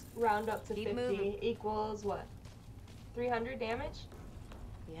 we'll just round up to Keep 50, moving. equals what? 300 damage?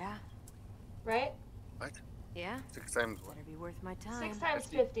 Yeah? Right? What? Yeah? 6 times what? Better be worth my time. 6 times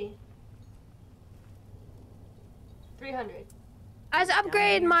 50. 50. 300. I just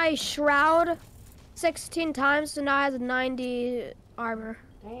upgraded my shroud 16 times, so now it has 90 armor.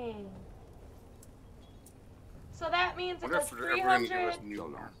 Dang. So that means it Wonder does if they're ever gonna give 300, us new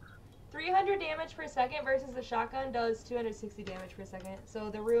armor. 300 damage per second versus the shotgun does 260 damage per second.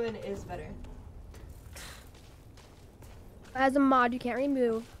 So the ruin is better. As a mod, you can't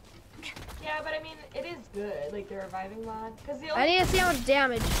remove. Yeah, but I mean, it is good, like the reviving mod. Cause the I only need to see how much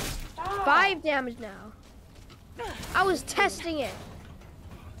damage. Stop. 5 damage now. I was testing it.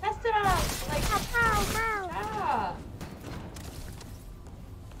 Test it out, like ah.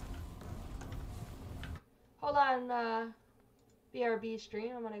 Hold on, BRB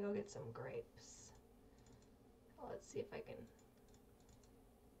stream. I'm gonna go get some grapes. Let's see if I can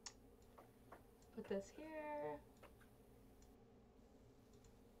put this here.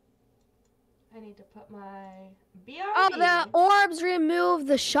 I need to put my BRB. Oh, the orbs remove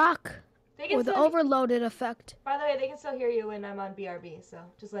the shock They can or the still, overloaded effect. by the way, they can still hear you when I'm on BRB, so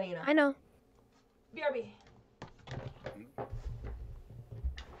just letting you know. I know. BRB.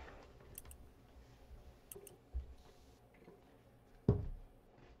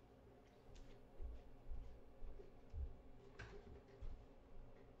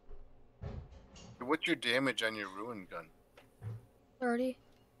 What's your damage on your ruin gun? 30.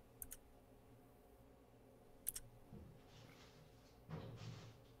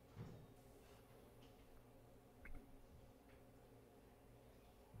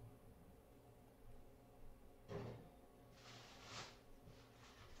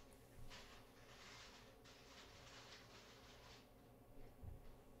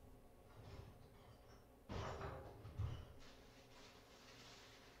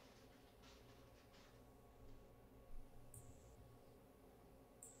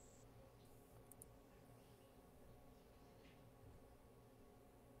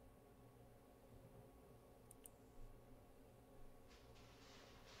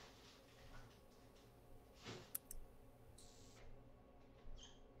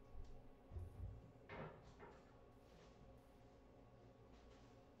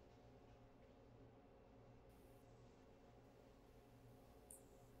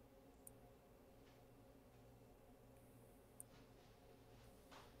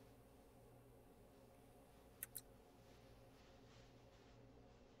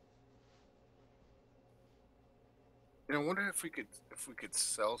 You know, I wonder if we could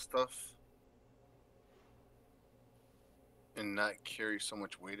sell stuff and not carry so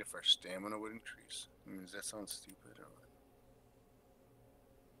much weight if our stamina would increase. I mean, does that sound stupid or what?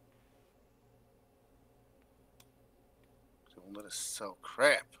 So won't let us sell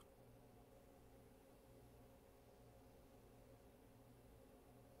crap.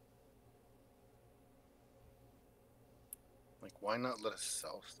 Like, why not let us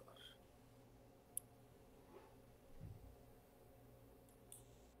sell stuff?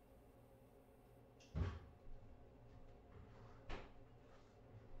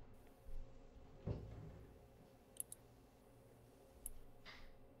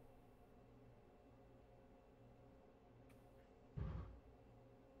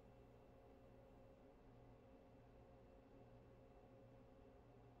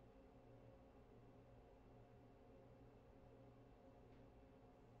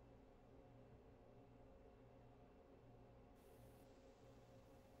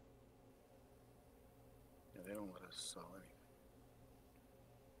 Yeah, they don't let us sell anything.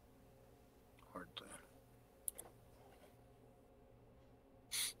 Hardly.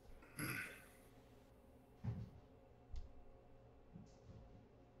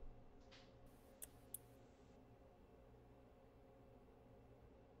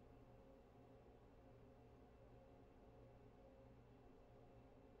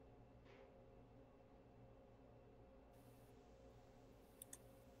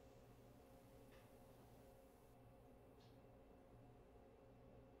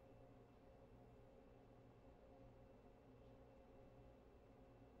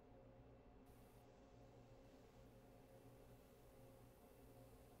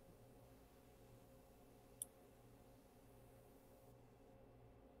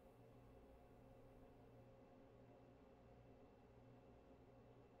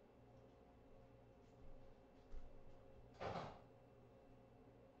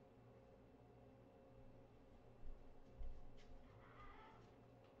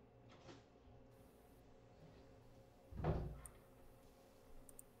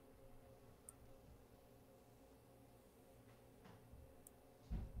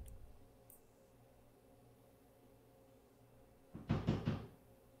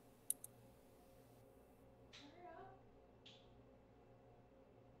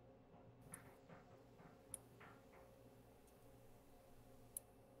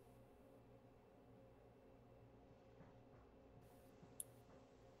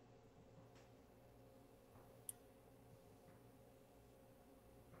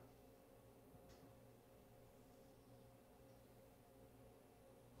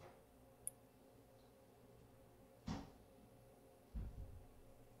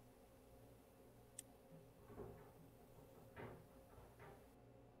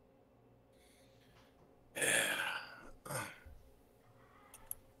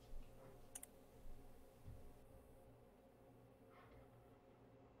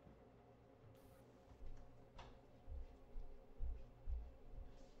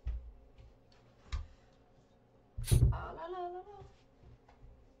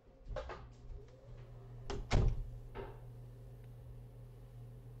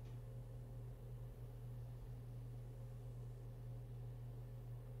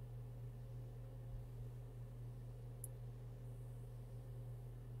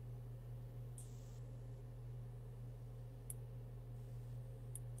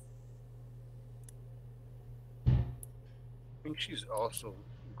 think she's also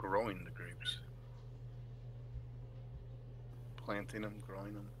growing the grapes. Planting them,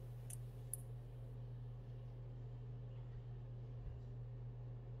 growing them.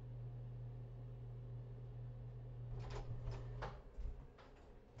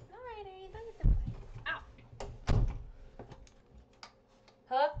 Alrighty, look at the bike. Ow.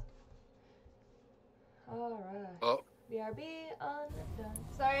 Huh? Alright. Oh, BRB undone.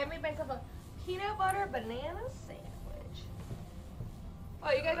 Sorry, I made myself a peanut butter banana sandwich. Oh,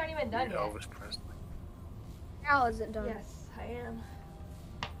 you guys aren't even done yet. Elvis Presley. Al isn't done. Yes, I am.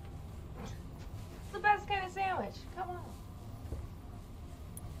 It's the best kind of sandwich. Come on.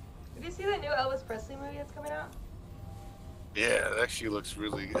 Did you see the new Elvis Presley movie that's coming out? Yeah, that actually looks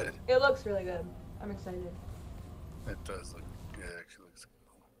really good. It looks really good. I'm excited. It does look good. It actually looks cool.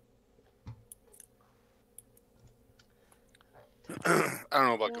 I don't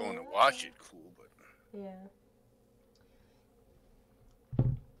know about going to watch it cool, but Yeah.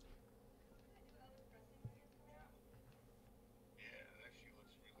 yeah, it actually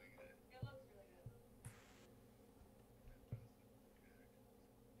looks really good. It looks really good.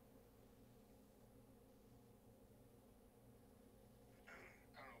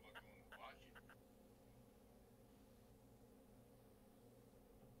 I don't know about going to watch it.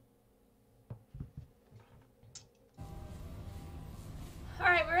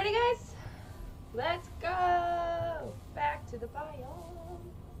 Alright, we ready, guys? Let's go! Back to the biome.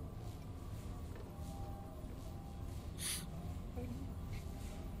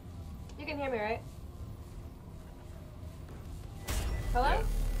 You can hear me, right? Hello? Yeah.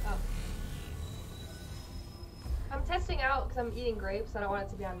 Oh. I'm testing out because I'm eating grapes. I don't want it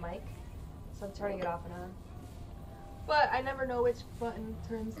to be on mic. So I'm turning it off and on. But I never know which button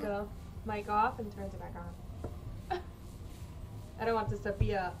turns the mic off and turns it back on. I don't want this to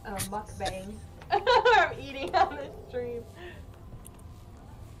be a mukbang. I'm eating on the stream.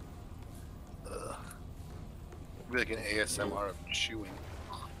 Ugh. Be like an ASMR of chewing.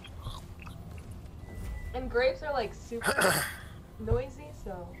 And grapes are like super noisy,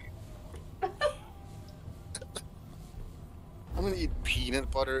 so. I'm gonna eat peanut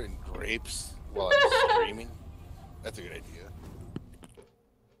butter and grapes while I'm streaming. That's a good idea.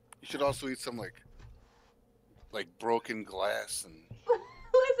 You should also eat some like broken glass and.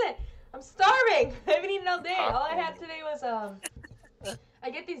 Listen, I'm starving. I haven't eaten all day. All I had today was I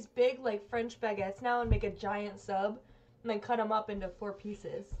get these big like French baguettes now and make a giant sub, and then cut them up into 4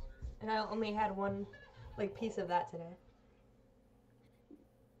 pieces. And I only had one like piece of that today.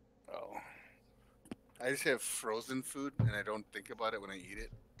 Oh. I just have frozen food and I don't think about it when I eat it.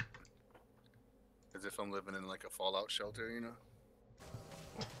 As if I'm living in like a fallout shelter, you know?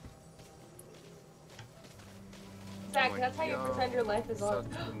 Zach, I'm that's how you like, pretend your life is on.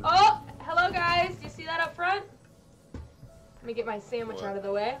 sucks. Oh, hello guys. Do you see that up front? Let me get my sandwich What? out of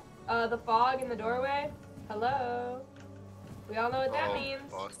the way. The fog in the doorway. Hello. We all know what that means.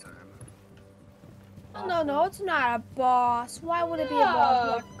 Boss time. No, it's not a boss. Why would it be a Yeah,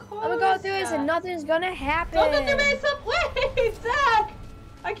 boss? of I'm gonna go course through this not. and nothing's gonna happen. Don't get through myself. Wait, Zach!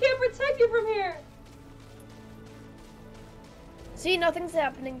 I can't protect you from here. See, nothing's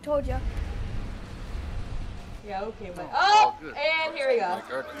happening. Told you. Yeah, okay, but all good. and here we Oh go. my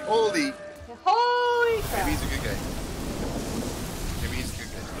God. Holy! Holy crap! Maybe he's a good guy. Maybe he's a good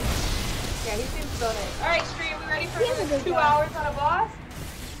guy. Yeah, he seems so nice. All right, stream. We ready for He's a good 2 guy. hours on a boss?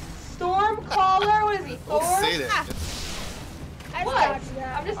 Stormcaller. What is he? Thor? Don't say that. I What? dodged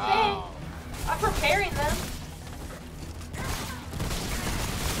that. I'm just saying. Wow. I'm preparing them.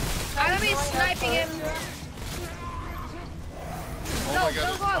 I'm gonna be sniping him. Oh No, my God, don't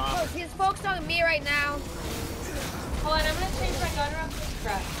there's go up bombs. close. He's focused on me right now. Hold on, I'm gonna change my gun real quick.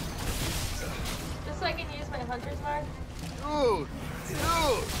 Crap. Just so I can use my hunter's mark. Dude! Dude!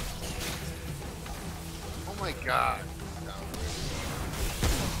 Oh my God. No.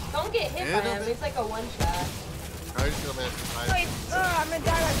 Don't get hit by him. It's like a one shot. I just feel bad. Wait, I'm gonna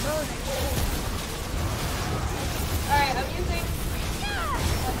die by burning. Alright, I'm using.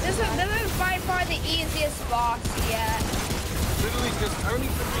 This is by far the easiest boss yet. Literally just, I don't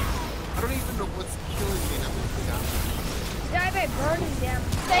even know what's killing me. I'm just down. Die by burning them.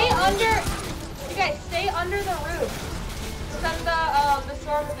 Stay under. You guys, stay under the roof. Send the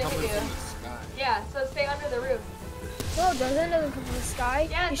storm that they can Coming do. from the sky. Yeah, so stay under the roof. No, it doesn't come from the sky.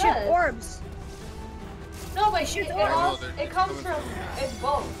 Yeah, it you shoot does. orbs. No, but shoot it, the orbs. also, No, they're it comes coming from. from the sky. It's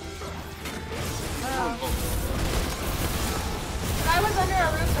both. Oh. I was under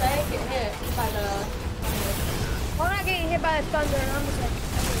a roof, but I didn't get hit by the. Well, I'm not getting hit by the thunder, and I'm just like,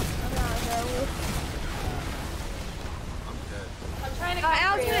 I'm not under a roof. I'm dead. I'm trying to come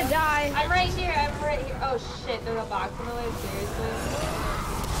Al's for you. gonna die. I'm right here. I'm right here. Oh shit! There's a box in the way. Seriously.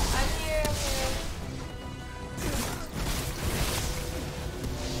 I'm here. I'm here.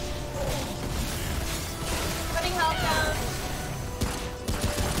 Putting health down.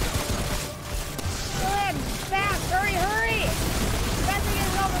 Kill him! Fast! Hurry, hurry! Faster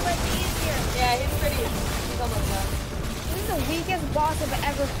gets over with easier. Yeah, he's pretty. He's almost done. This is the weakest boss I've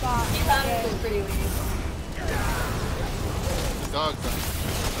ever fought. He's honestly pretty weak. Dog.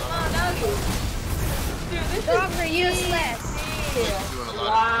 Come on, doggies. Dude, this Dogs is are useless. easy. Doing a lot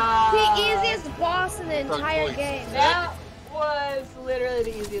Wow. The easiest boss in the entire boys. game. That was literally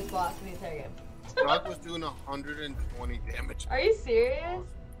the easiest boss in the entire game. Dog was doing 120 damage. Are you serious? Yeah,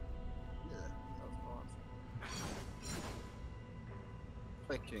 that was awesome.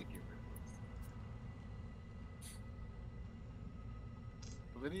 I can't get rid of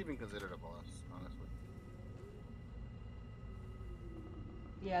this. Was it even considered a boss, honestly?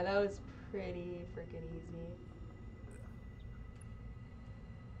 Yeah, that was pretty freaking easy.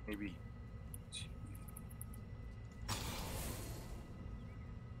 Maybe.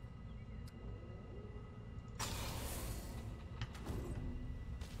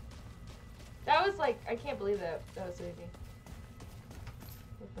 That was like, I can't believe that was so easy.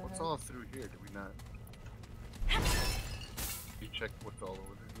 What the What's heck? all through here? Did we not? You checked what's all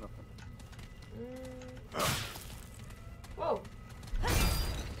over there? Nothing. Whoa.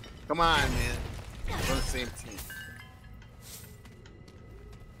 Come on, man. We're on the same team.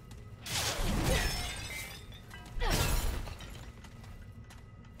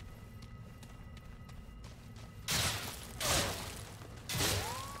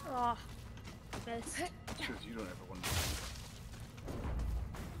 Oh, this. Because you don't ever want to.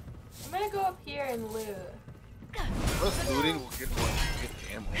 I'm gonna go up here and loot. Us looting will get more get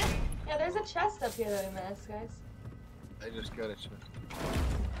ammo. Yeah, there's a chest up here that we missed, guys. I just got a chest.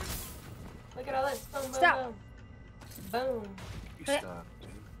 Look at all this. Boom, boom, Stop. boom. Boom. You Eh. stop,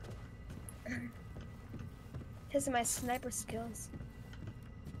 dude. His are my sniper skills.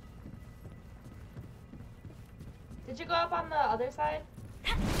 Did you go up on the other side?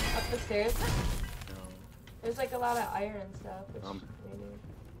 Up the stairs? No. There's like a lot of iron and stuff. Which maybe.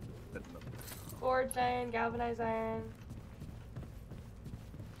 But no. Forged iron, galvanized iron.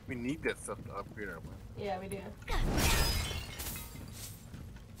 We need that stuff to upgrade our weapon. Yeah, we do.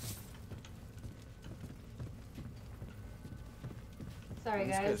 Sorry,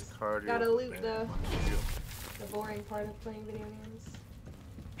 This guys. guy's cardio Gotta is loot bad. the boring part of playing video games.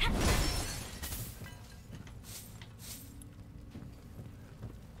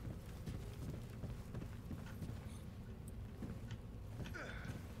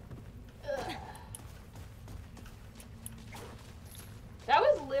 Ugh. That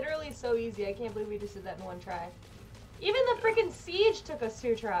was literally so easy. I can't believe we just did that in one try. Even the freaking siege took us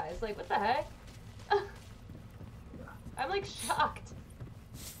 2 tries. Like, what the heck? I'm like shocked.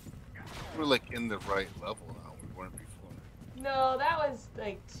 We're like in the right level now. We weren't before. No, that was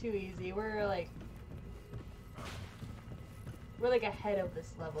like too easy. We're like ahead of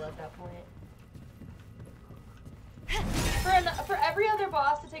this level at that point. For every other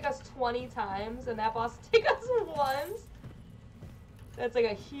boss to take us 20 times and that boss to take us once, that's like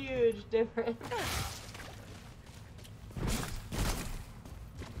a huge difference.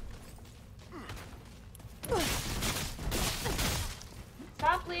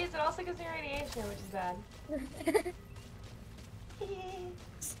 Stop, please. It also gives me radiation, which is bad.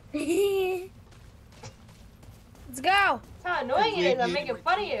 Let's go. That's how annoying it is. I'm making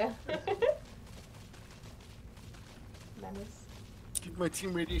fun of you. Menace. Keep my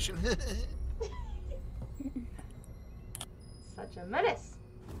team radiation. Such a menace.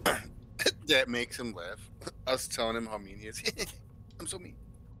 That makes him laugh. Us telling him how mean he is. I'm so mean.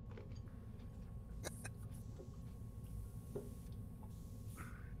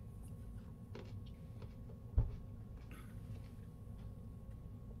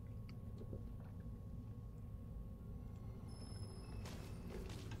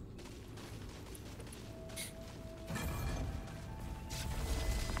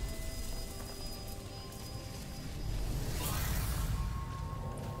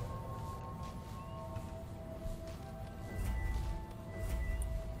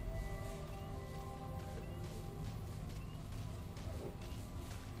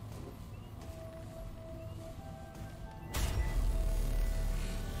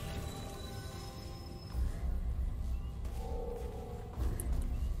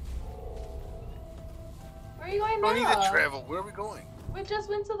 Where are you going Don't need to now? travel. Where are we going? We just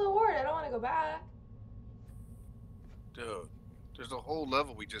went to the ward. I don't want to go back. Dude, there's a whole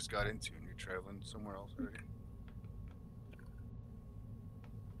level we just got into and you're traveling somewhere else already.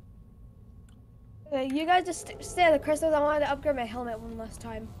 You guys just stay at the crystals. I wanted to upgrade my helmet one last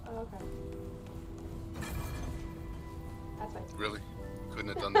time. Oh, okay. That's fine. Really? Couldn't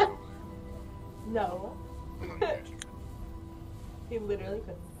have done that over No. there? No, you actually could. He literally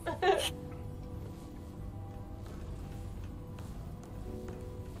couldn't.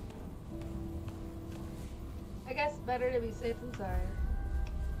 I guess better to be safe than sorry.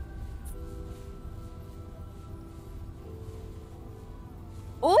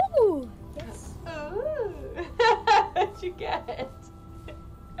 Ooh! Yes. Ooh. What'd you get?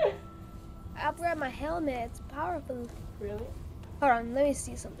 I upgrade my helmet. It's powerful. Really? Hold on, let me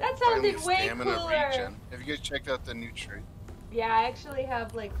see something. That Finally, sounded way stamina cooler. regen. Have you guys checked out the new trait? Yeah, I actually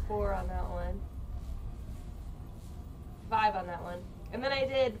have like 4 on that one. 5 on that one. And then I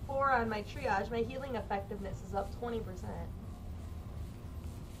did 4 on my triage. My healing effectiveness is up 20%.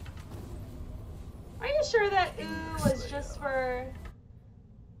 Are you sure that ooh was just for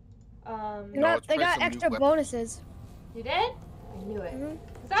No, it's They for got some new extra weapon. bonuses. You did? I knew it. Mhm.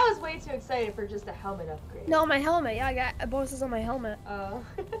 'Cause I was way too excited for just a helmet upgrade. No, my helmet. Yeah, I got bonuses on my helmet. Oh.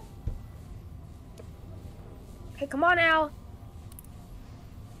 Okay, come on now.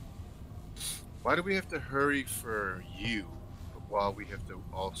 Why do we have to hurry for you while we have to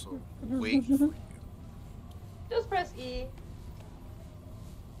also wait for you? Just press E.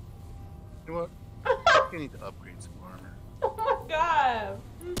 You know what? I need to upgrade some armor. Oh my god.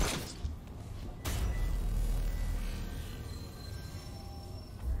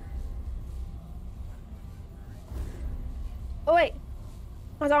 Oh wait,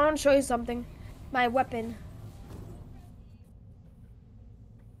 I want to show you something. My weapon.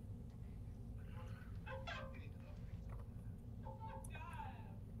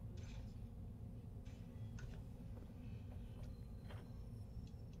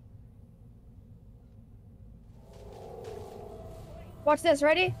 Watch this.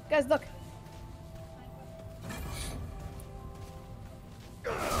 Ready, guys? Look.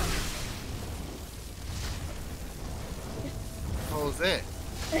 What was that?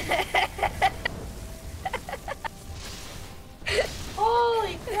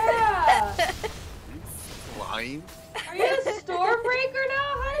 Holy crap. Flying? Are you a Stormbreaker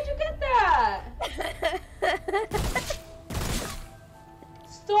now? How did you get that?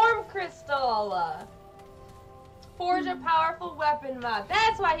 Storm Crystal. Forge a powerful weapon mod.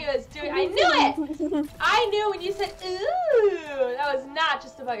 That's why he was doing. I knew it. I knew when you said ooh. That was not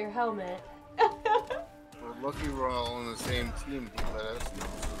just about your helmet. Well, lucky we're all on the same team. He let us know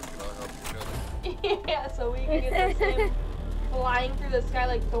so we could all help each other. Yeah, so we can get the same flying through the sky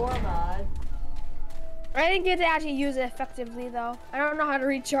like Thor mod. I didn't get to actually use it effectively though. I don't know how to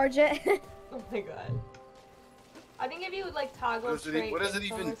recharge it. Oh my god. I think if you would like toggle What does it e- straight what does it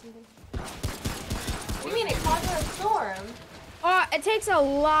pixel or even- something. You mean it causes a storm? Oh, it takes a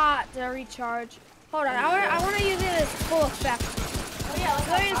lot to recharge. Hold on, I want to use it as full effect. Oh yeah, look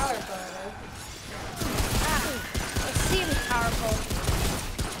There is- how powerful It seems powerful.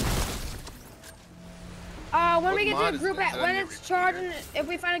 When What we get to mod a is group, that? Is that when on your it's charging, repeater? if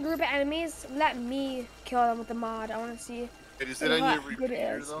we find a group of enemies, let me kill them with the mod. I want to see. Wait, is it on your What good it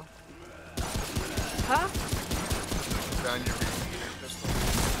repeater is. though? Huh? Is it on your repeater pistol?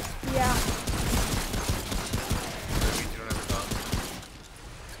 Yeah. That means you don't have a dog.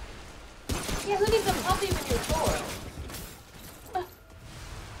 it is. Yeah, who needs a puppy when you're Thor?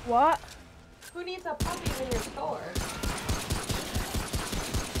 What? Who needs a puppy when you're Thor?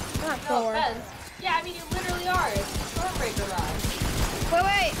 Not No Thor. offense. Yeah, I mean you literally are. It's Stormbreaker rod.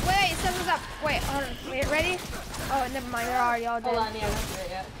 Wait, something's up. Wait, hold on. Wait, ready? Oh, never mind. They're already all dead. Hold on, yeah, I'm not sure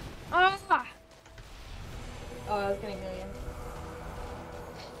yet. Ah! Oh, I was gonna kill you.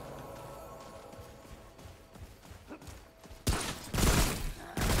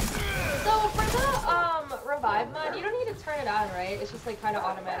 So for the revive mod, you don't need to turn it on, right? It's just like kind of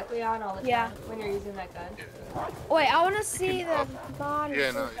automatically on all the time Yeah. when you're using that gun. Wait, I want to see the up. mod.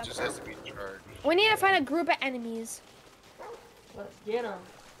 Yeah, no, it just has to be charged. We need to find a group of enemies. Let's get them.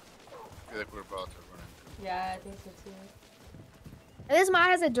 I feel like we're about to run into. Yeah, I think so too. And this mod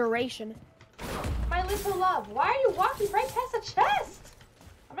has a duration. My little love, why are you walking right past the chest?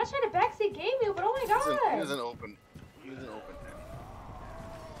 I'm not trying to backseat game you, but oh my He god. doesn't open. He doesn't open any.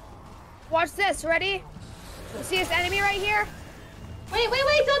 Watch this. Ready? You see this enemy right here? Wait,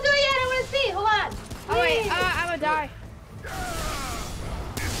 don't do it yet. I want to see. Hold on. Oh wait, Please. I'm gonna die.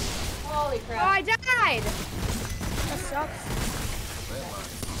 Holy Oh, crap. I died. That sucks.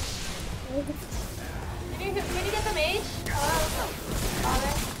 Can you get the mage?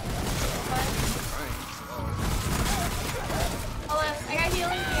 Father? Hold on, I got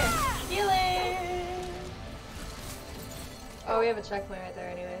healing here. Healing! Oh, we have a checkpoint right there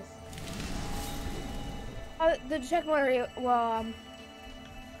anyways. The checkpoint will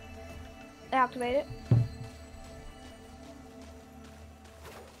activate it.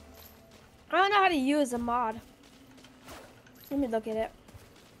 I don't know how to use a mod. Let me look at it.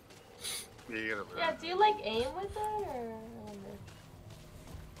 Yeah, you gotta learn. Yeah, do you like aim with it or? I wonder.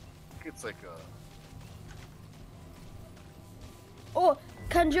 It's like a. Oh,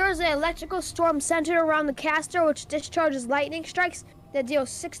 conjures an electrical storm centered around the caster, which discharges lightning strikes that deal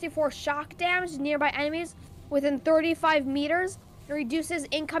 64 shock damage to nearby enemies within 35 meters. It reduces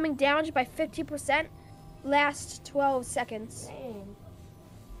incoming damage by 50%. Lasts 12 seconds. Dang.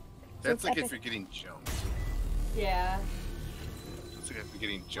 That's like epic. if you're getting jumped. Yeah. That's like if you're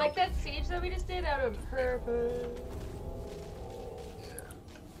getting Like jumped. that siege that we just did out of purpose.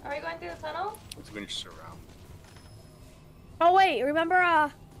 Yeah. Are we going through the tunnel? It's when you surround. Oh wait,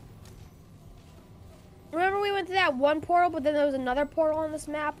 remember we went to that one portal, but then there was another portal on this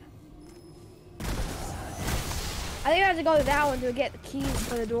map? I think I have to go to that one to get the keys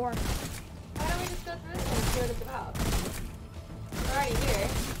for the door. Why don't we just go through this one and see what it's about? We're already here.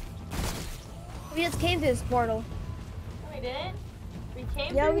 We just came to this portal. No, we didn't. We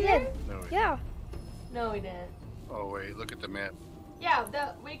came Yeah, through we here? did. No. Yeah. No, we didn't. Oh wait, look at the map. Yeah,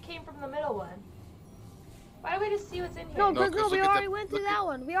 we came from the middle one. Why don't we just see what's in here? No, No, because 'cause we look at already the- went through look at- that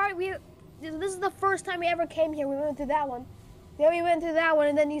one. This is the first time we ever came here. We went through that one. Then we went through that one,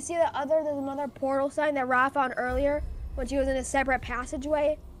 and then you see there's another portal sign that Ra found earlier when she was in a separate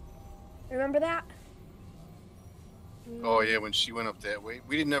passageway. Remember that? Oh yeah, when she went up that way,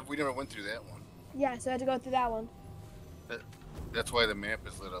 we never went through that one. Yeah, so I had to go through that one. That's why the map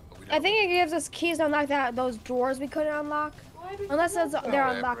is lit up. But we I never think it gives us keys to unlock those doors we couldn't unlock. Why did Unless we they're do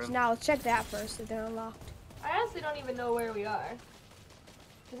that? unlocked now. Let's check that first if they're unlocked. I honestly don't even know where we are.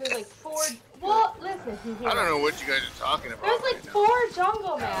 There's like 4. Well, listen. I don't know what you guys are talking about. There's like right now. 4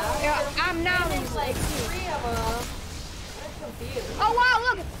 jungle maps. Yeah, and I'm now there's using like it. 3 of them. I'm confused. Oh wow,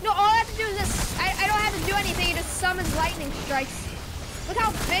 look! No, all I have to do is this. I don't have to do anything. It just summons lightning strikes. Look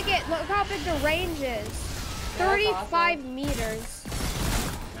how big the range is. Yeah, that's 35 awesome. meters.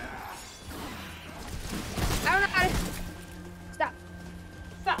 I don't know how to. Stop.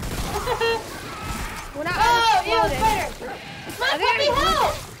 Stop. We're not Oh, ew, exploded. spider! Come on, I think puppy, I'm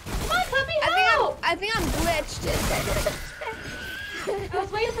help! Come on, puppy, help! I think I'm glitched. I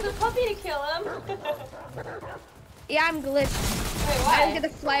was waiting for the puppy to kill him. Yeah, I'm glitched. Wait, I why? don't get to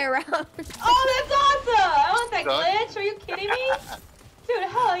fly around. Oh, that's awesome! I want that Stuck? glitch. Are you kidding me? Dude,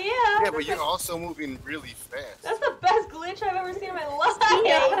 hell yeah. Yeah, but you're also moving really fast. That's the best glitch I've ever seen in my life.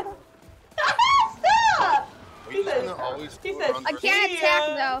 Yeah. Stop! Are He you says, gonna always he go says, around I the- can't attack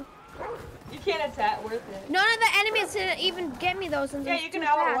though. You can't attack, worth it. None of the enemies didn't even get me though since Yeah, I'm you can too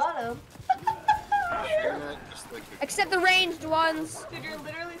fast. outrun him. You're not just like a- Except the ranged ones. Dude, you're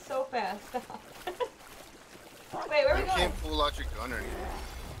literally so fast. Wait, where are we You going? can't pull out your gun or anything.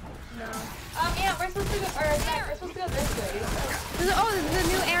 Yeah, we're supposed to go, we're supposed to go this way. There's a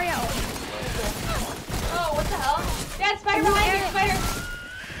new area. Oh, what the hell? Dad, spider A new behind you, area. spider!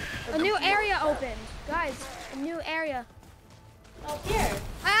 A new area opened. Guys, a new area. Oh, here.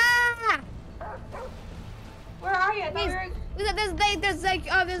 Ah! Where are you? I thought we were...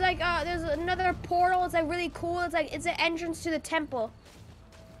 There's another portal. It's like really cool. It's an entrance to the temple.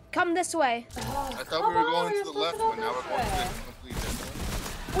 Come this way. I thought Come we were on, going we to were the left, supposed but to now go we're going to this the complete different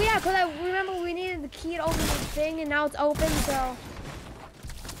one. Well, yeah, because I remember we needed the key to open the thing, and now it's open. So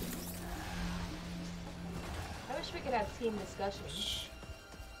I wish we could have team discussions. Shh.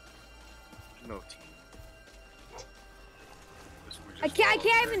 No team. I can't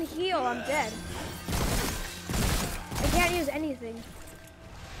even heal. I'm dead. I can't use anything.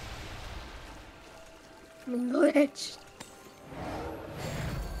 I'm glitched.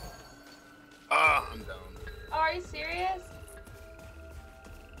 Ah, I'm down. Oh, are you serious?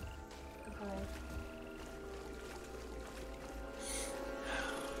 Okay.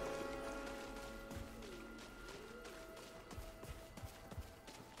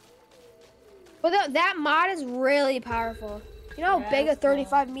 But that mod is really powerful. You know how Yeah, big a it's cool.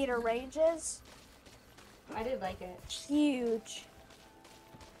 35-meter range is? I did like it. Huge.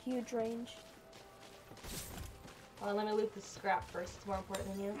 Huge range. Hold on, let me loot the scrap first. It's more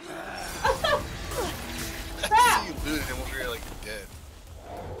important than you. I Crap! see you looted him over here like you're dead.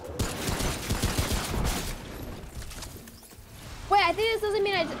 Wait, I think this doesn't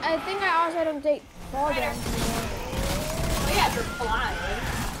mean I think I also don't take fall Spider. damage anymore. Oh yeah, you're flying.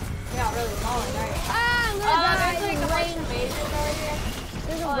 You're not really falling, are you? Ah, I'm gonna die. There's like a bunch Range. of mages over here.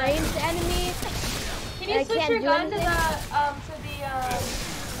 There's a Oh, ranged enemy. Can I you switch can't your do gun to anything?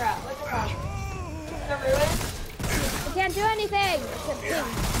 crap, what's it called? The ruin? I can't do anything. Except ping.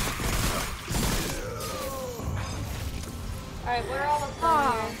 Alright, we're almost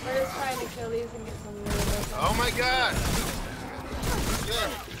done here. We're just trying to kill these and get some really good Oh my god! Yeah.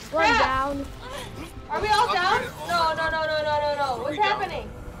 One Crap! down. Are we all down? Oh No, my no, no, no, no, no, no. Are What's we down? happening?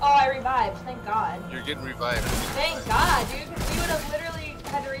 Oh, I revived. Thank God. You're getting revived. Thank God, dude. Because we would have literally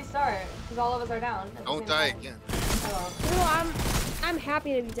had to restart. Because all of us are down. at the Don't same die time. again. Oh. No, I'm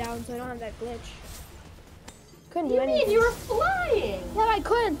happy to be down, so I don't have that glitch. Couldn't What do do you mean? anything. You were flying. Yeah, I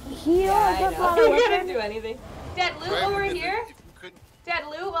couldn't heal. Yeah, I I couldn't know. pull out a You couldn't weapon. do anything. Dad, loot Probably over because here. If you couldn't, Dad,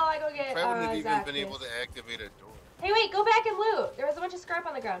 loot while I go get probably wouldn't have even Zach, been able please. to activate a door. Hey, wait, go back and loot. There was a bunch of scrap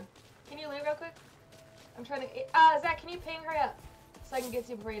on the ground. Can you loot real quick? I'm trying to. Zach, can you ping? Hurry up, so I can get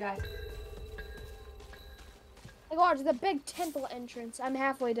to you before you die. Like, watch, the big temple entrance. I'm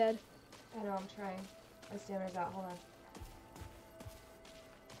halfway dead. I know, I'm trying. My stamina's out. Hold on.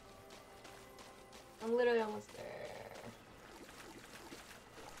 I'm literally almost there.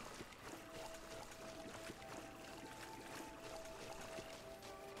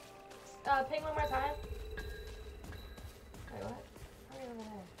 Ping one more time. Wait, what? How are you over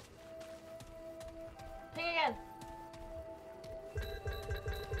there? Ping again.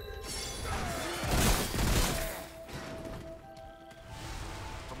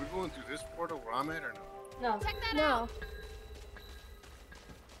 Are we going through this portal where I'm at or no? No. Check that No. out.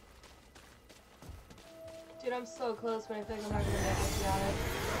 Dude, I'm so close, but I feel like I'm not gonna make it, to be honest.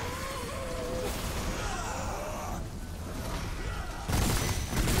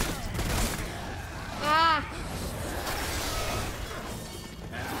 Ah!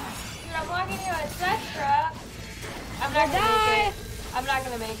 Dude, I'm walking into a death trap. I'm not gonna make it. I'm not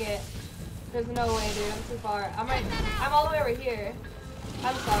gonna make it. There's no way, dude. I'm too far. I'm all the way over here.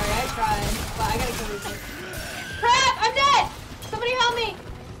 I'm sorry, I tried, but I gotta kill these things. Crap! I'm dead! Somebody help me!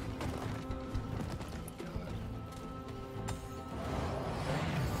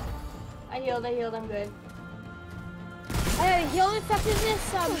 I healed, I'm good. Healing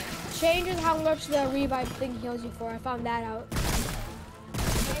effectiveness changes how much the revive thing heals you for. I found that out.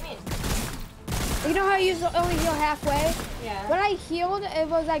 What do you mean? You know how you only heal halfway? Yeah. When I healed, it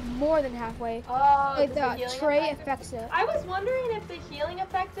was like more than halfway. Oh, Like does the healing tray affect it? affects it. I was wondering if the healing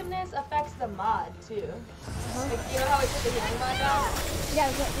effectiveness affects the mod, too. Like, you know how we put the healing mod down? Yeah,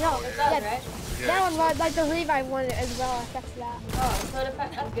 no, It does, yeah, right? that one was like the revive one as well affects that. Oh, so it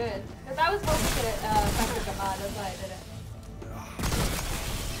affects. That's good. Because I was hoping it affected the mod. That's why I did it.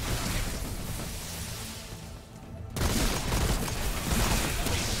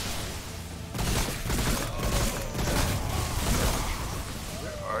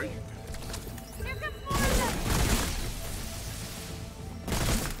 Where are you? Here comes more of them.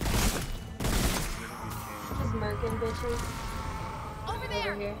 Just murking bitches Over over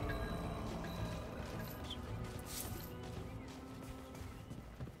there. here.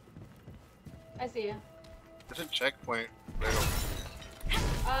 I see you. There's a checkpoint right over here.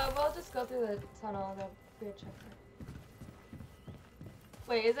 We'll just go through the tunnel. There'll be a checkpoint.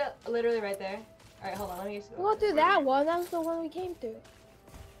 Wait, is it literally right there? Alright, hold on. Let me just We'll go through that one. That was the one we came through.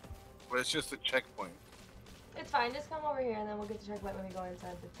 But it's just a checkpoint. It's fine. Just come over here and then we'll get the checkpoint when we go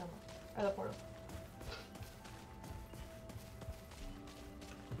inside the tunnel. Or the portal.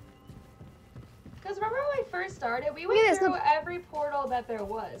 Because remember when we first started, we Look at went this, through look. every portal that there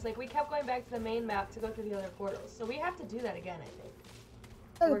was. Like, we kept going back to the main map to go through the other portals. So we have to do that again, I think.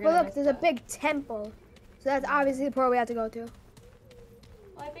 We're Look, but gonna look, miss there's a that. big temple. So that's obviously the portal we have to go to.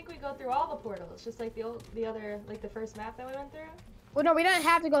 Well, I think we go through all the portals, just like the other, like the first map that we went through. Well, no, we didn't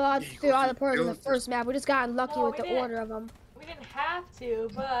have to go Yeah, you through go all the through portals in the those- first map. We just got unlucky No, with we the didn't. order of them. We didn't have to,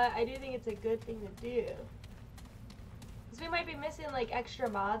 but I do think it's a good thing to do. Because we might be missing, like, extra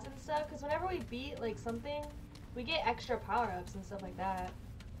mods and stuff, because whenever we beat, like, something, we get extra power-ups and stuff like that.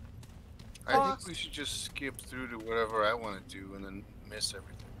 I think we should just skip through to whatever I want to do and then miss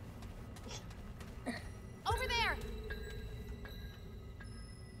everything. Over there.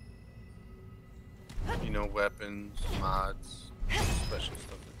 You know, weapons, mods, special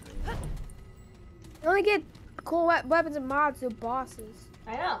stuff to do. You only get cool weapons and mods through bosses.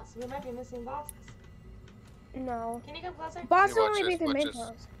 I know, so we might be missing bosses. No. Can you come closer? Bosses watch only this, be through watch main this.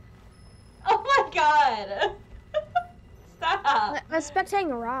 portals. Oh my god! Stop! I'm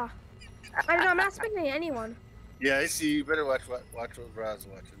spectating Ra. I don't know, I'm not spectating anyone. Yeah, I see. You better watch what Rod's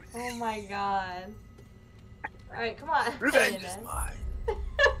watching. Oh my god. Alright, come on. Revenge Say is it mine. then.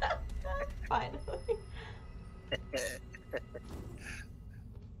 Finally.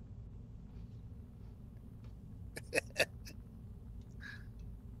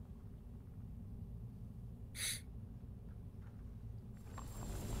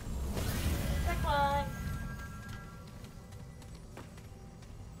 Checkpoint.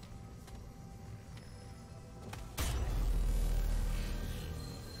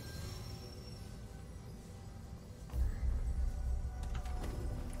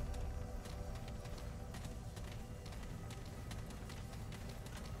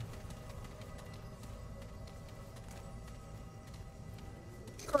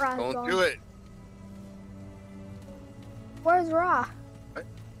 Raw's Don't gone. do it. Where's Raw? I'm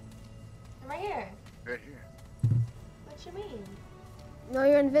right here. Right here. What you mean? No,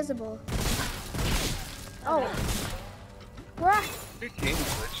 you're invisible. Oh. Raw. Your game's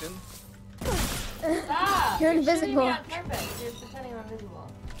glitching. Stop! You're shooting me invisible. on purpose. You're pretending I'm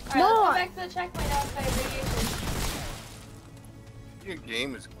invisible. Alright, No, let's go I- back to the checkpoint outside radiation. Your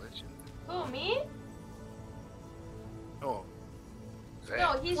game is glitching. Who, me? Oh. Zach.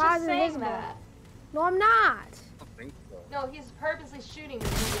 No, he's Raw's just saying invisible. that. No, I'm not. I don't think so. No, he's purposely shooting me.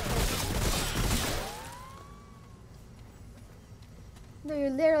 No,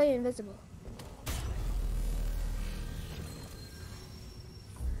 you're literally invisible.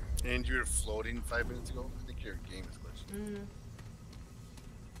 And you were floating 5 minutes ago? I think your game is glitching.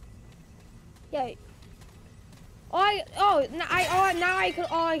 Yeah.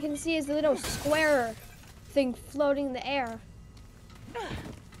 All I can see is the little square thing floating in the air.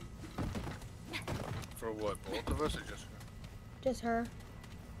 For what? Both of us or just her? Just her.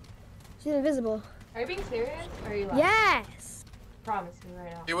 She's invisible. Are you being serious? Or are you lying? Yes. Promise me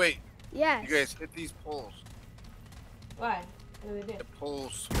right now. Hey, wait. Yes. You guys hit these poles. Why? What do they do? The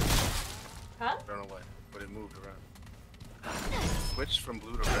poles switched. Huh? I don't know why, but it moved around. Switched from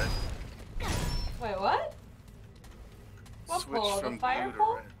blue to red. Wait, what? What Switched pole? The from fire blue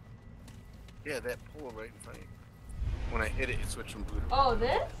pole? to red. Yeah, that pole right in front of you. When I hit it, it switched from blue to red. Oh,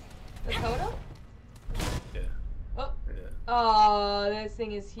 this? The totem? Yeah. Oh. Yeah. Oh, this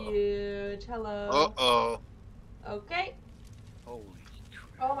thing is huge. Hello. Uh-oh. Okay. Holy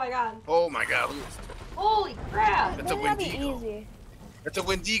Oh my god. Oh my god, look at this. Holy crap. That's a Wouldn't that be Wendigo. easy? That's a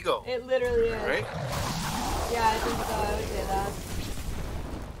Wendigo. It literally is. Right? Yeah, I think so. I would say that.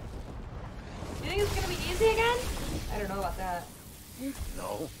 You think it's gonna be easy again? I don't know about that.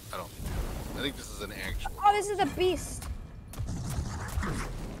 No, I don't think so. I think this is an actual Oh, this is a beast.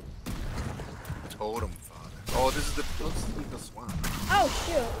 totem, father. Oh, this is the swamp. Oh,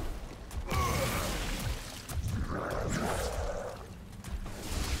 shoot.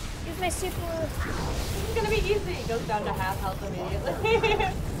 Use my super. This is gonna be easy. It goes down to half health immediately.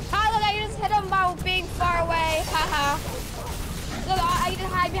 Oh, look, I just hit him while being far away. Haha. Look, I can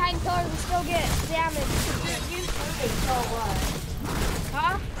hide behind pillars and still get damage. Dude, he's moving so much.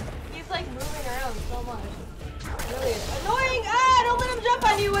 Huh? He's like moving around so much. Really annoying. Ah, don't let him jump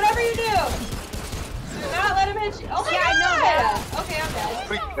on you, whatever you do. Do not let him hit you. Oh my Yeah, god! I know that. Okay, I'm dead.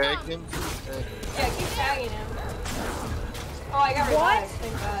 Quick tag him. Tag him. Yeah, keep tagging him. Oh, I got What? revived.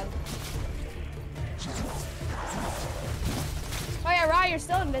 Thank god. Oh, yeah, Ra, you're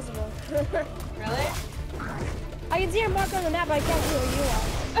still invisible. Really? I can see your mark on the map, but I can't see where you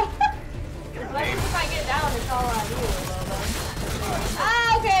are. Well, if I get down, it's all on you a little bit.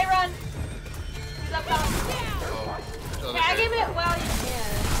 Ah, okay, run. He's up top. Oh, Tag him it while you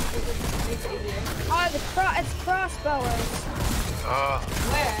can. It just makes it easier. Oh, it's crossbowers.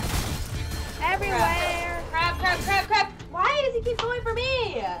 Where? Everywhere. Crap, crap, crap, crap. Why does he keep going for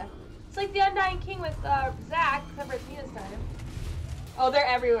me? It's like the Undying King with Zach, except for it's me this time. Oh, they're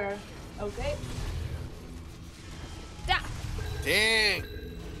everywhere. Okay. Da. dang.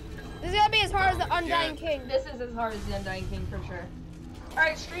 This is gonna be as hard as the Undying Yeah. King. This is as hard as the Undying King for sure.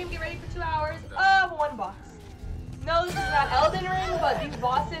 Alright, stream, get ready for 2 hours of one boss. No, this is not Elden Ring, but these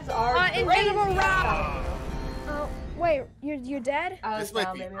bosses are crazy. Invisible Ra. I'm telling you. Oh, wait, you're dead? I was This might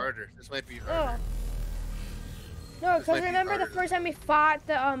down, be baby. harder. This might be Oh. harder. No, This because might be remember the harder. first time we fought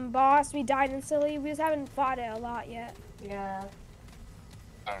the boss, we died instantly. We just haven't fought it a lot yet. Yeah.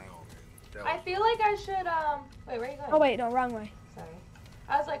 I don't know, man. That I was- feel like I should, wait, where are you going? Oh wait, no, wrong way. Sorry.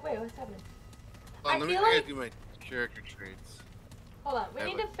 I was like, wait, what's happening? Hold on, I let me feel I gotta like- do my character traits. Hold on, we I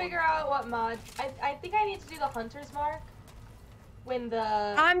need would- to figure out what mod. I think I need to do the Hunter's Mark. When the...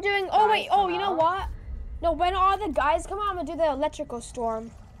 I'm doing. Oh wait. Guys Oh, come you know out? what? No, when all the guys come out, I'm gonna do the electrical storm.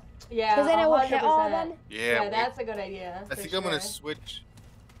 Yeah, Because then it will hit all of 100%. them. Yeah, wait. That's a good idea. I for think I'm gonna sure. switch.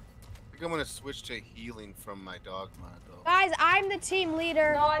 I think I'm gonna switch to healing from my dog mod though. Guys, I'm the team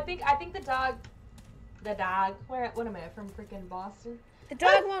leader. No, I think the dog. The dog. What am I from? Freaking Boston. The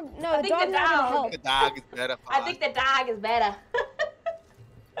dog won't. No, I the think dog's the not gonna dog- help. The dog is better. I think the dog is better.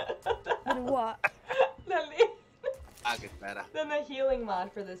 Than what? than, the, dog is better. than the healing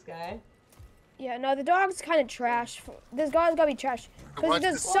mod for this guy. Yeah, no, the dog's kind of trash. This dog's gotta be trash. Because Watch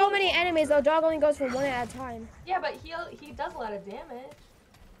there's this. so many enemies, the dog only goes for one at a time. Yeah, but he does a lot of damage.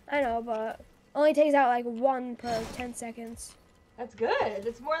 I know, but only takes out like one per 10 seconds. That's good.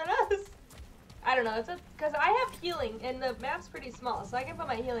 It's more than us. I don't know. It's because I have healing and the map's pretty small, so I can put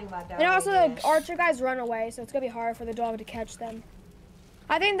my healing mod down. And also when I get the archer guys run away, so it's gonna be hard for the dog to catch them.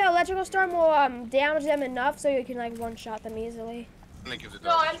 I think the electrical storm will damage them enough so you can like one-shot them easily. gonna give the No,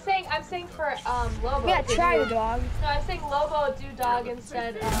 dog a I'm saying for Lobo. Yeah, to try do- the dog. No, I'm saying Lobo do dog but-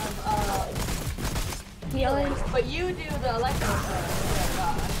 instead of Healing. but you do the electro thing.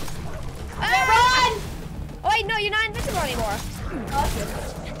 Ah! Oh wait, no, you're not invincible anymore.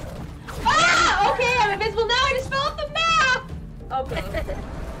 Ah! Okay, I'm invisible now. I just fell off the map. Okay.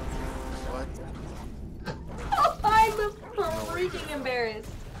 What? I'm freaking embarrassed.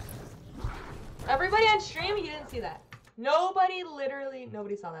 Everybody on stream, you didn't see that. Nobody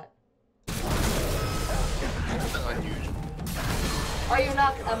saw that. That's unusual. Are you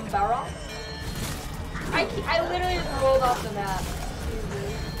not embarrassed? I literally just rolled off the map.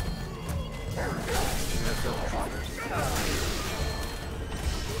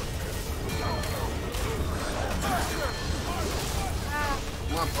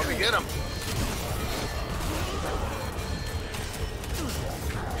 Come on, puppy, get him.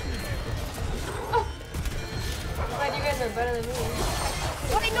 Glad you guys are better than me.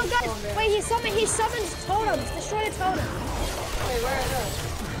 Wait, no, guys. Wait, he summons totems. Destroy the totem. Wait, where are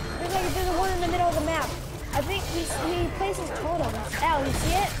those? There's a one in the middle of the map. I think he places totems. Al, you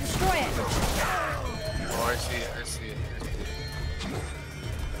see it? Destroy it. Oh, I see it.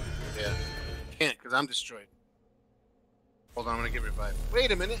 Yeah. Can't, because I'm destroyed. Hold on, I'm gonna get revived.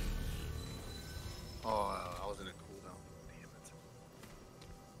 Wait a minute. Oh, I was in a cooldown. Damn it.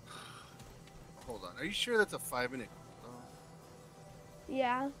 Hold on. Are you sure that's a 5-minute cooldown?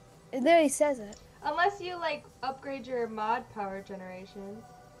 Yeah. It literally says it. Unless you like upgrade your mod power generation.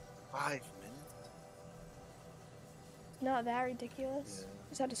 5 minutes? Not that ridiculous. Yeah.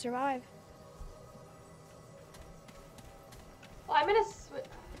 Just have to survive. Well, I'm gonna switch.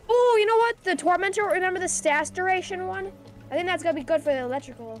 Oh, you know what? The Tormentor, remember the stash duration one? I think that's gonna be good for the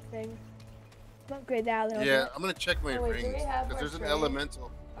electrical thing. Upgrade that a little Yeah, bit. I'm gonna check my Oh, wait, do we rings. have Because more there's an trade?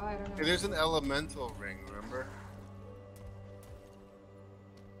 elemental. Oh, I don't know. Hey, there's an elemental ring, remember?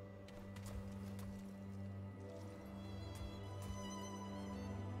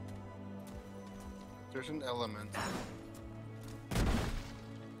 There's an elemental.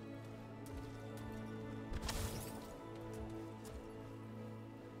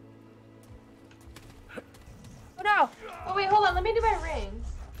 Oh no! Oh wait, hold on. Let me do my rings.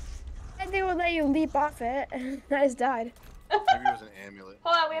 And they would let you leap off it. I just died. Maybe it was an amulet.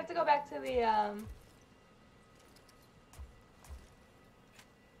 Hold on, we have to go back to the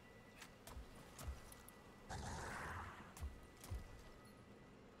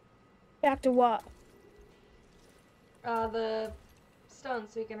Back to what? the stone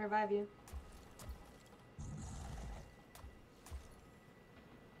so we can revive you.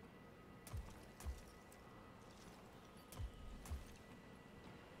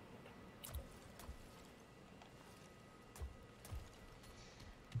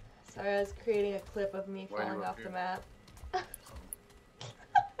 Sorry, I was creating a clip of me Why are you falling up off the here? map.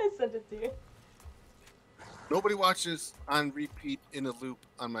 I sent it to you. Nobody watches on repeat in a loop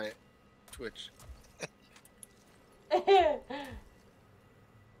on my Twitch.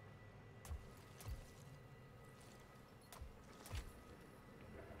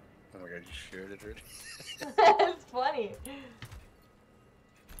 Oh my god, you shared it already? It's funny.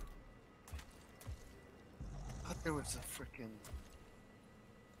 I thought there was a freaking.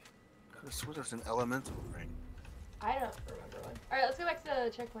 I swear there's an elemental ring. I don't remember one. Alright, let's go back to the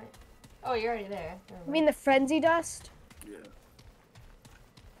checkpoint. Oh, you're already there. Never You mean the frenzy dust? Yeah. Is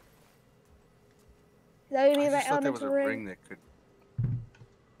that what you I mean by just thought there was elemental a ring? ring that could.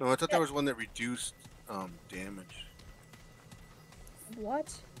 No, I thought there was one that reduced damage.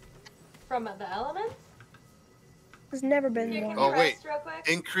 What? From the elements? There's never been Here, one. can Oh, you wait. rest real quick?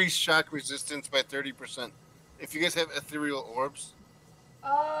 Increase shock resistance by 30%. If you guys have ethereal orbs.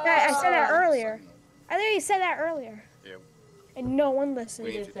 Oh. Yeah, I said that earlier. I literally said that earlier. Yeah. And no one listened.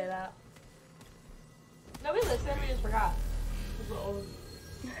 We did say that. No, we listened. We just forgot. We're old.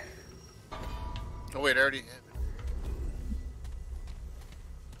 Oh wait, I already have it.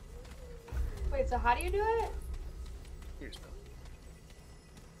 Wait, so how do you do it? Here's no.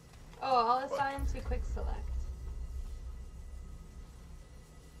 Oh, all assign to quick select.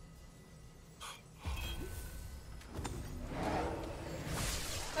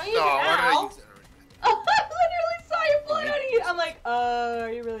 Don't use No, it why did I now. use that already? I literally saw you pull it out of you. I'm like,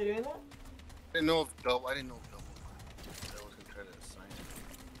 are you really doing that? I didn't know if double. I didn't know if double. I was gonna try to assign it.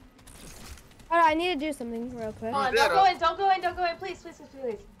 Hold on, I need to do something real quick. Hold on, Yeah, don't go in, don't go in, don't go in, please, please, please,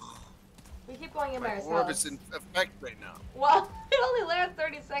 please. We keep going in by My orb ourselves. is in effect right now. Well, it only lasts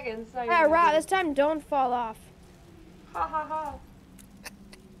 30 seconds. So Yeah, Rob, this time don't fall off. Ha ha ha.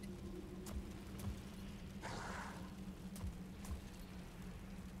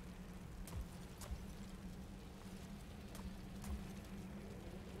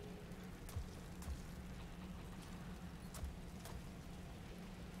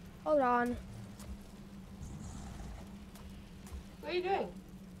 Hold on. What are you doing?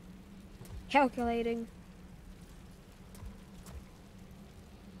 Calculating.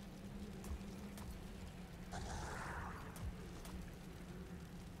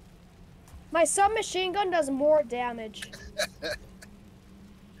 My submachine gun does more damage You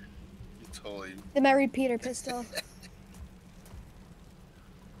totally. than my repeater pistol.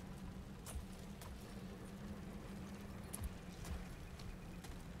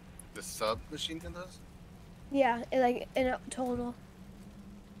 The submachine gun does? Yeah, like in a total.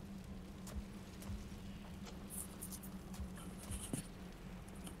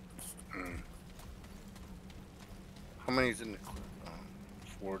 How many is in the clip?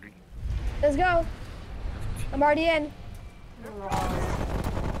 40. Let's go. I'm already in.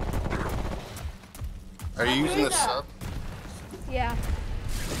 Are you using the sub? Yeah.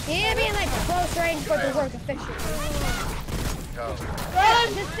 You need to be in like close range for it to work efficiently. Oh,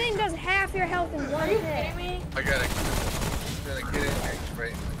 This thing does half your health in one Are you hit. kidding me? I gotta get in there,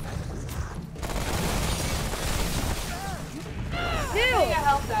 right? Take Dude, a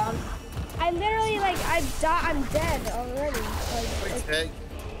health down. I literally like I'm dead already. Like, Take.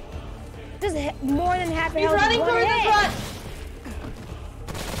 just more than half your He's health running in one towards hit. the front.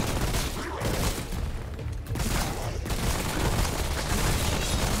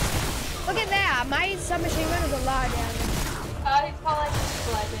 Look at that. My submachine gun is a lot of damage. He's calling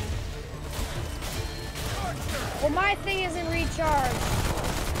people, I think. Well, my thing isn't recharged.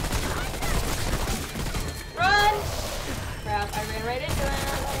 Run! Crap, I ran right into him.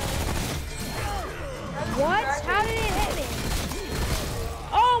 What? How did it hit me?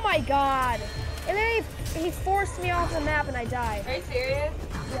 Oh my god. And then he forced me off the map and I died. Are you serious?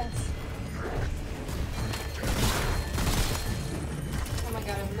 Yes. Oh my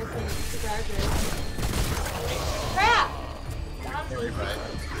god, I'm missing the charger. Crap!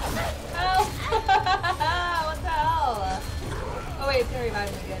 Help! What the hell? Oh wait, it's gonna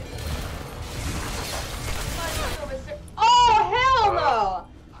revive me again. Oh hell no!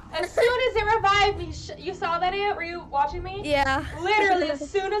 As soon as it revived me, you saw that, Ant? Were you watching me? Yeah. Literally, as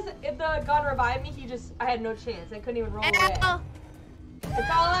soon as the gun revived me, I had no chance. I couldn't even roll away. Ow.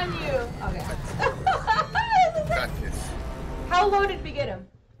 It's all on you. Okay. Got this. How low did we get him?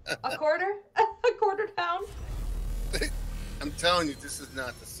 A quarter? A quarter down? I'm telling you, this is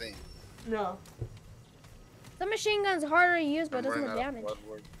not the same. No. The machine gun's harder to use, but it does I'm more running out of damage. blood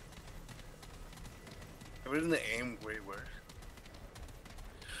work. But isn't the aim way worse?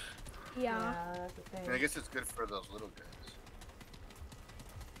 Yeah. That's the I thing. mean, I guess it's good for those little guys.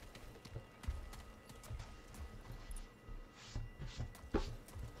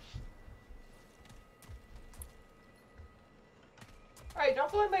 Alright,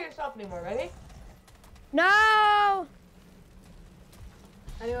 don't go in by yourself anymore. Ready? No!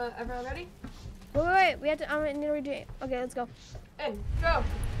 Everyone ready? Wait. We have to. I need to redo it. Okay, let's go. In. Go.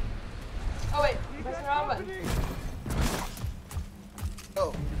 Oh wait, pressing the wrong button.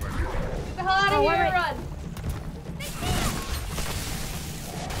 Oh, Get the hell out of Oh, here, wait. run!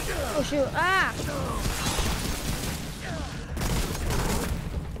 Oh shoot! Ah!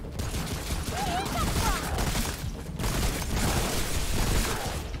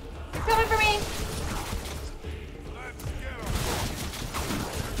 He's coming for me!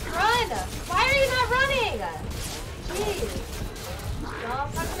 Run! Why are you not running? Jeez. No,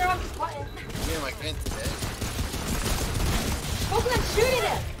 I'm touching the wrong button. damn, I can't do that. Focus on shooting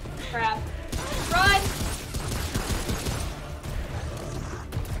him! Crap. Run!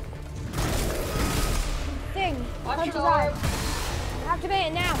 Thing. Watch Punch his your eye. orb. Activate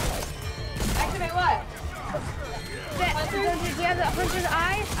it now. Activate what? Do you have the hunter's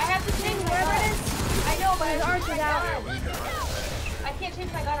eye? I have to change my Wherever gun. it is. I know, but I His have arch to is change my out. gun. I can't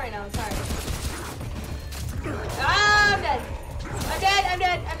change my gun right now, I'm sorry. Ah, I'm dead.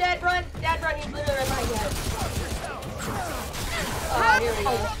 I'm dead. Run. Dad, run. He's literally right behind you. Oh, here we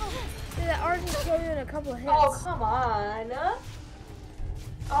go. Dude, that arch is killed you in a couple of hits. Oh, come on.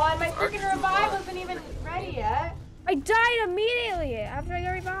 Oh, and my freaking revive wasn't even ready yet. I died immediately after I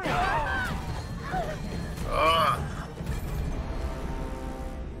got revived. Ugh.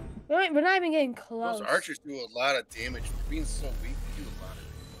 We're not even getting close. Those archers do a lot of damage. For being so weak, they do a lot of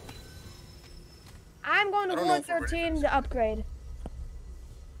damage. I'm going to I don't know Ward if we're ready for 13 this. to upgrade.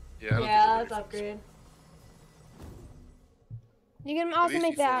 Yeah, I don't Yeah, think let's we're ready for upgrade. You can this. At also least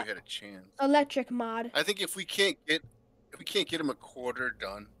make before that we had a chance. electric mod. I think if we can't get him a quarter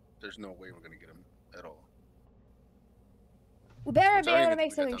done, there's no way we're gonna get him at all. We better Which be I don't able to even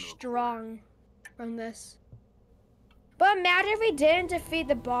make think we something got down to a quarter. strong from this. But imagine if we didn't defeat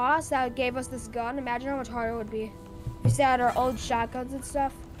the boss that gave us this gun. Imagine how much harder it would be. If we still had our old shotguns and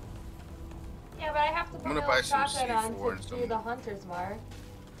stuff. Yeah, but I have to put I'm gonna my buy little some shotgun on C4 and to do some- the hunter's mark.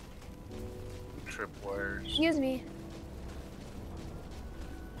 Tripwires. Excuse me.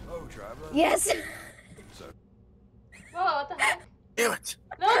 Oh, driver. Yes. So, Whoa, what the heck? Damn it!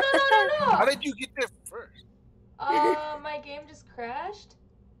 No, no, no, no, How no! did you get there first? My game just crashed.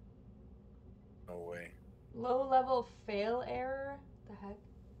 No way. Low level fail error? The heck?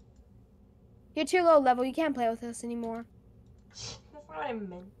 You're too low level. You can't play with us anymore. That's not what I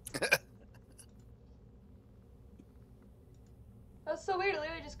meant. That's so weird, it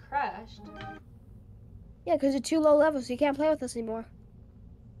literally just crashed. Yeah, because you're too low level, so you can't play with us anymore.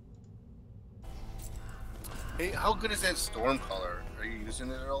 Hey, how good is that storm color? Are you using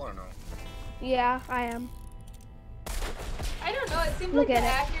it at all or no? Yeah, I am. I don't know, it seemed Look like at the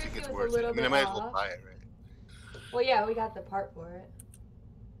it. I think accuracy it's was worth a little it. I mean, bit I might as well off. buy it, right? Well, yeah, we got the part for it.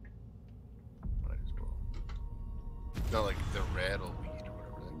 Might as well. Not like the rattleweed or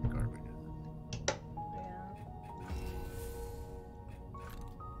whatever that garbage is. Yeah.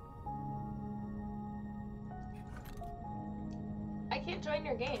 I can't join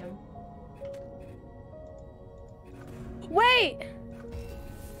your game. Wait!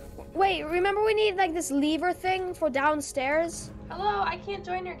 Wait, remember we need like this lever thing for downstairs? Hello, I can't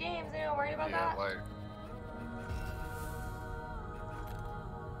join your game. Is anyone worried about Yeah, that? why?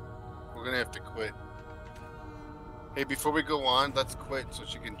 We're gonna have to quit. Hey, before we go on, let's quit so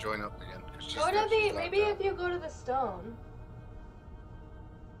she can join up again. 'Cause she's Go to she's the, locked maybe out. if you go to the stone.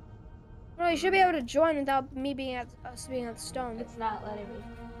 No, you should be able to join without me being at us being at the stone. It's not letting me.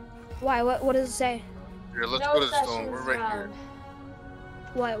 Why? What does it say? Here, let's No go to the stone. sessions We're right found. here.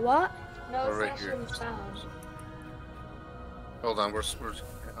 What? No We're right here. sessions found. Hold on, we're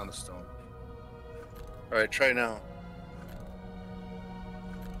on the stone. All right, try now.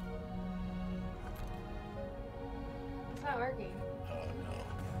 It's not working. Oh no.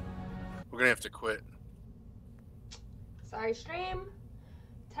 We're gonna have to quit. Sorry, stream.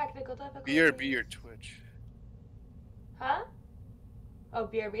 Technical difficulties. BRB or Twitch? Huh? Oh,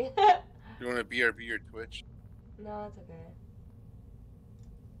 BRB. You want to BRB or Twitch? No, it's okay.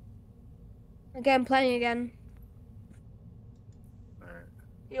 Okay, I'm playing again. All right.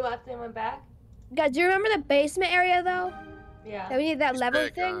 You left and went back? Guys, do you remember the basement area though? Yeah. That we need that He's lever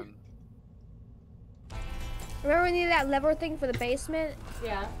back thing? on. Remember we needed that lever thing for the basement?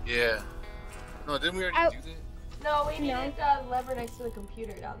 Yeah. Yeah. No, didn't we already I- do that? No, we No. needed the lever next to the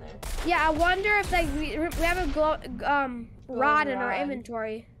computer down there. Yeah, I wonder if like we have a rod in our rod.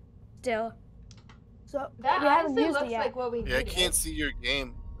 inventory still. So That we haven't honestly used it looks yet. like what we Yeah, I needed. can't see your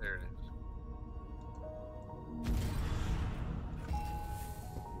game. There it is.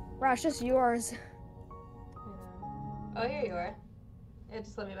 Bro, it's just yours. Yeah. Oh, here you are. It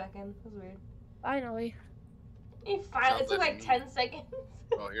just let me back in. That was weird. Finally. You finally. It Sounds took like like me. 10 seconds.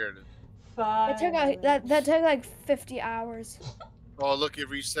 Oh, here it is. It took like that took like 50 hours. Oh, look, it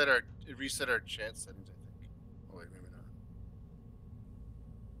reset our chat settings. I think. Oh wait, maybe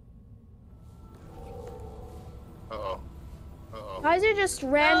not. Uh oh. Why is it just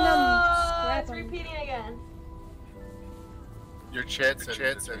random Oh, it's scrapping? repeating again. Your chat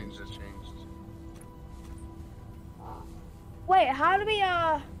settings have changed. Wait, how do we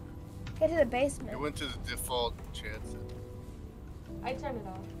get to the You basement? went to the default chat setting. I turned it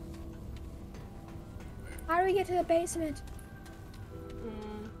off. How do we get to the basement?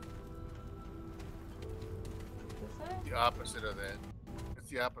 This way? The opposite of that. It's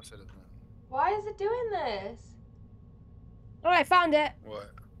the opposite of that. Why is it doing this? Oh, I found it.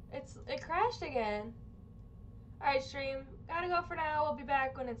 What? It crashed again. Alright, stream. Gotta go for now. We'll be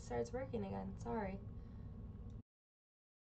back when it starts working again. Sorry.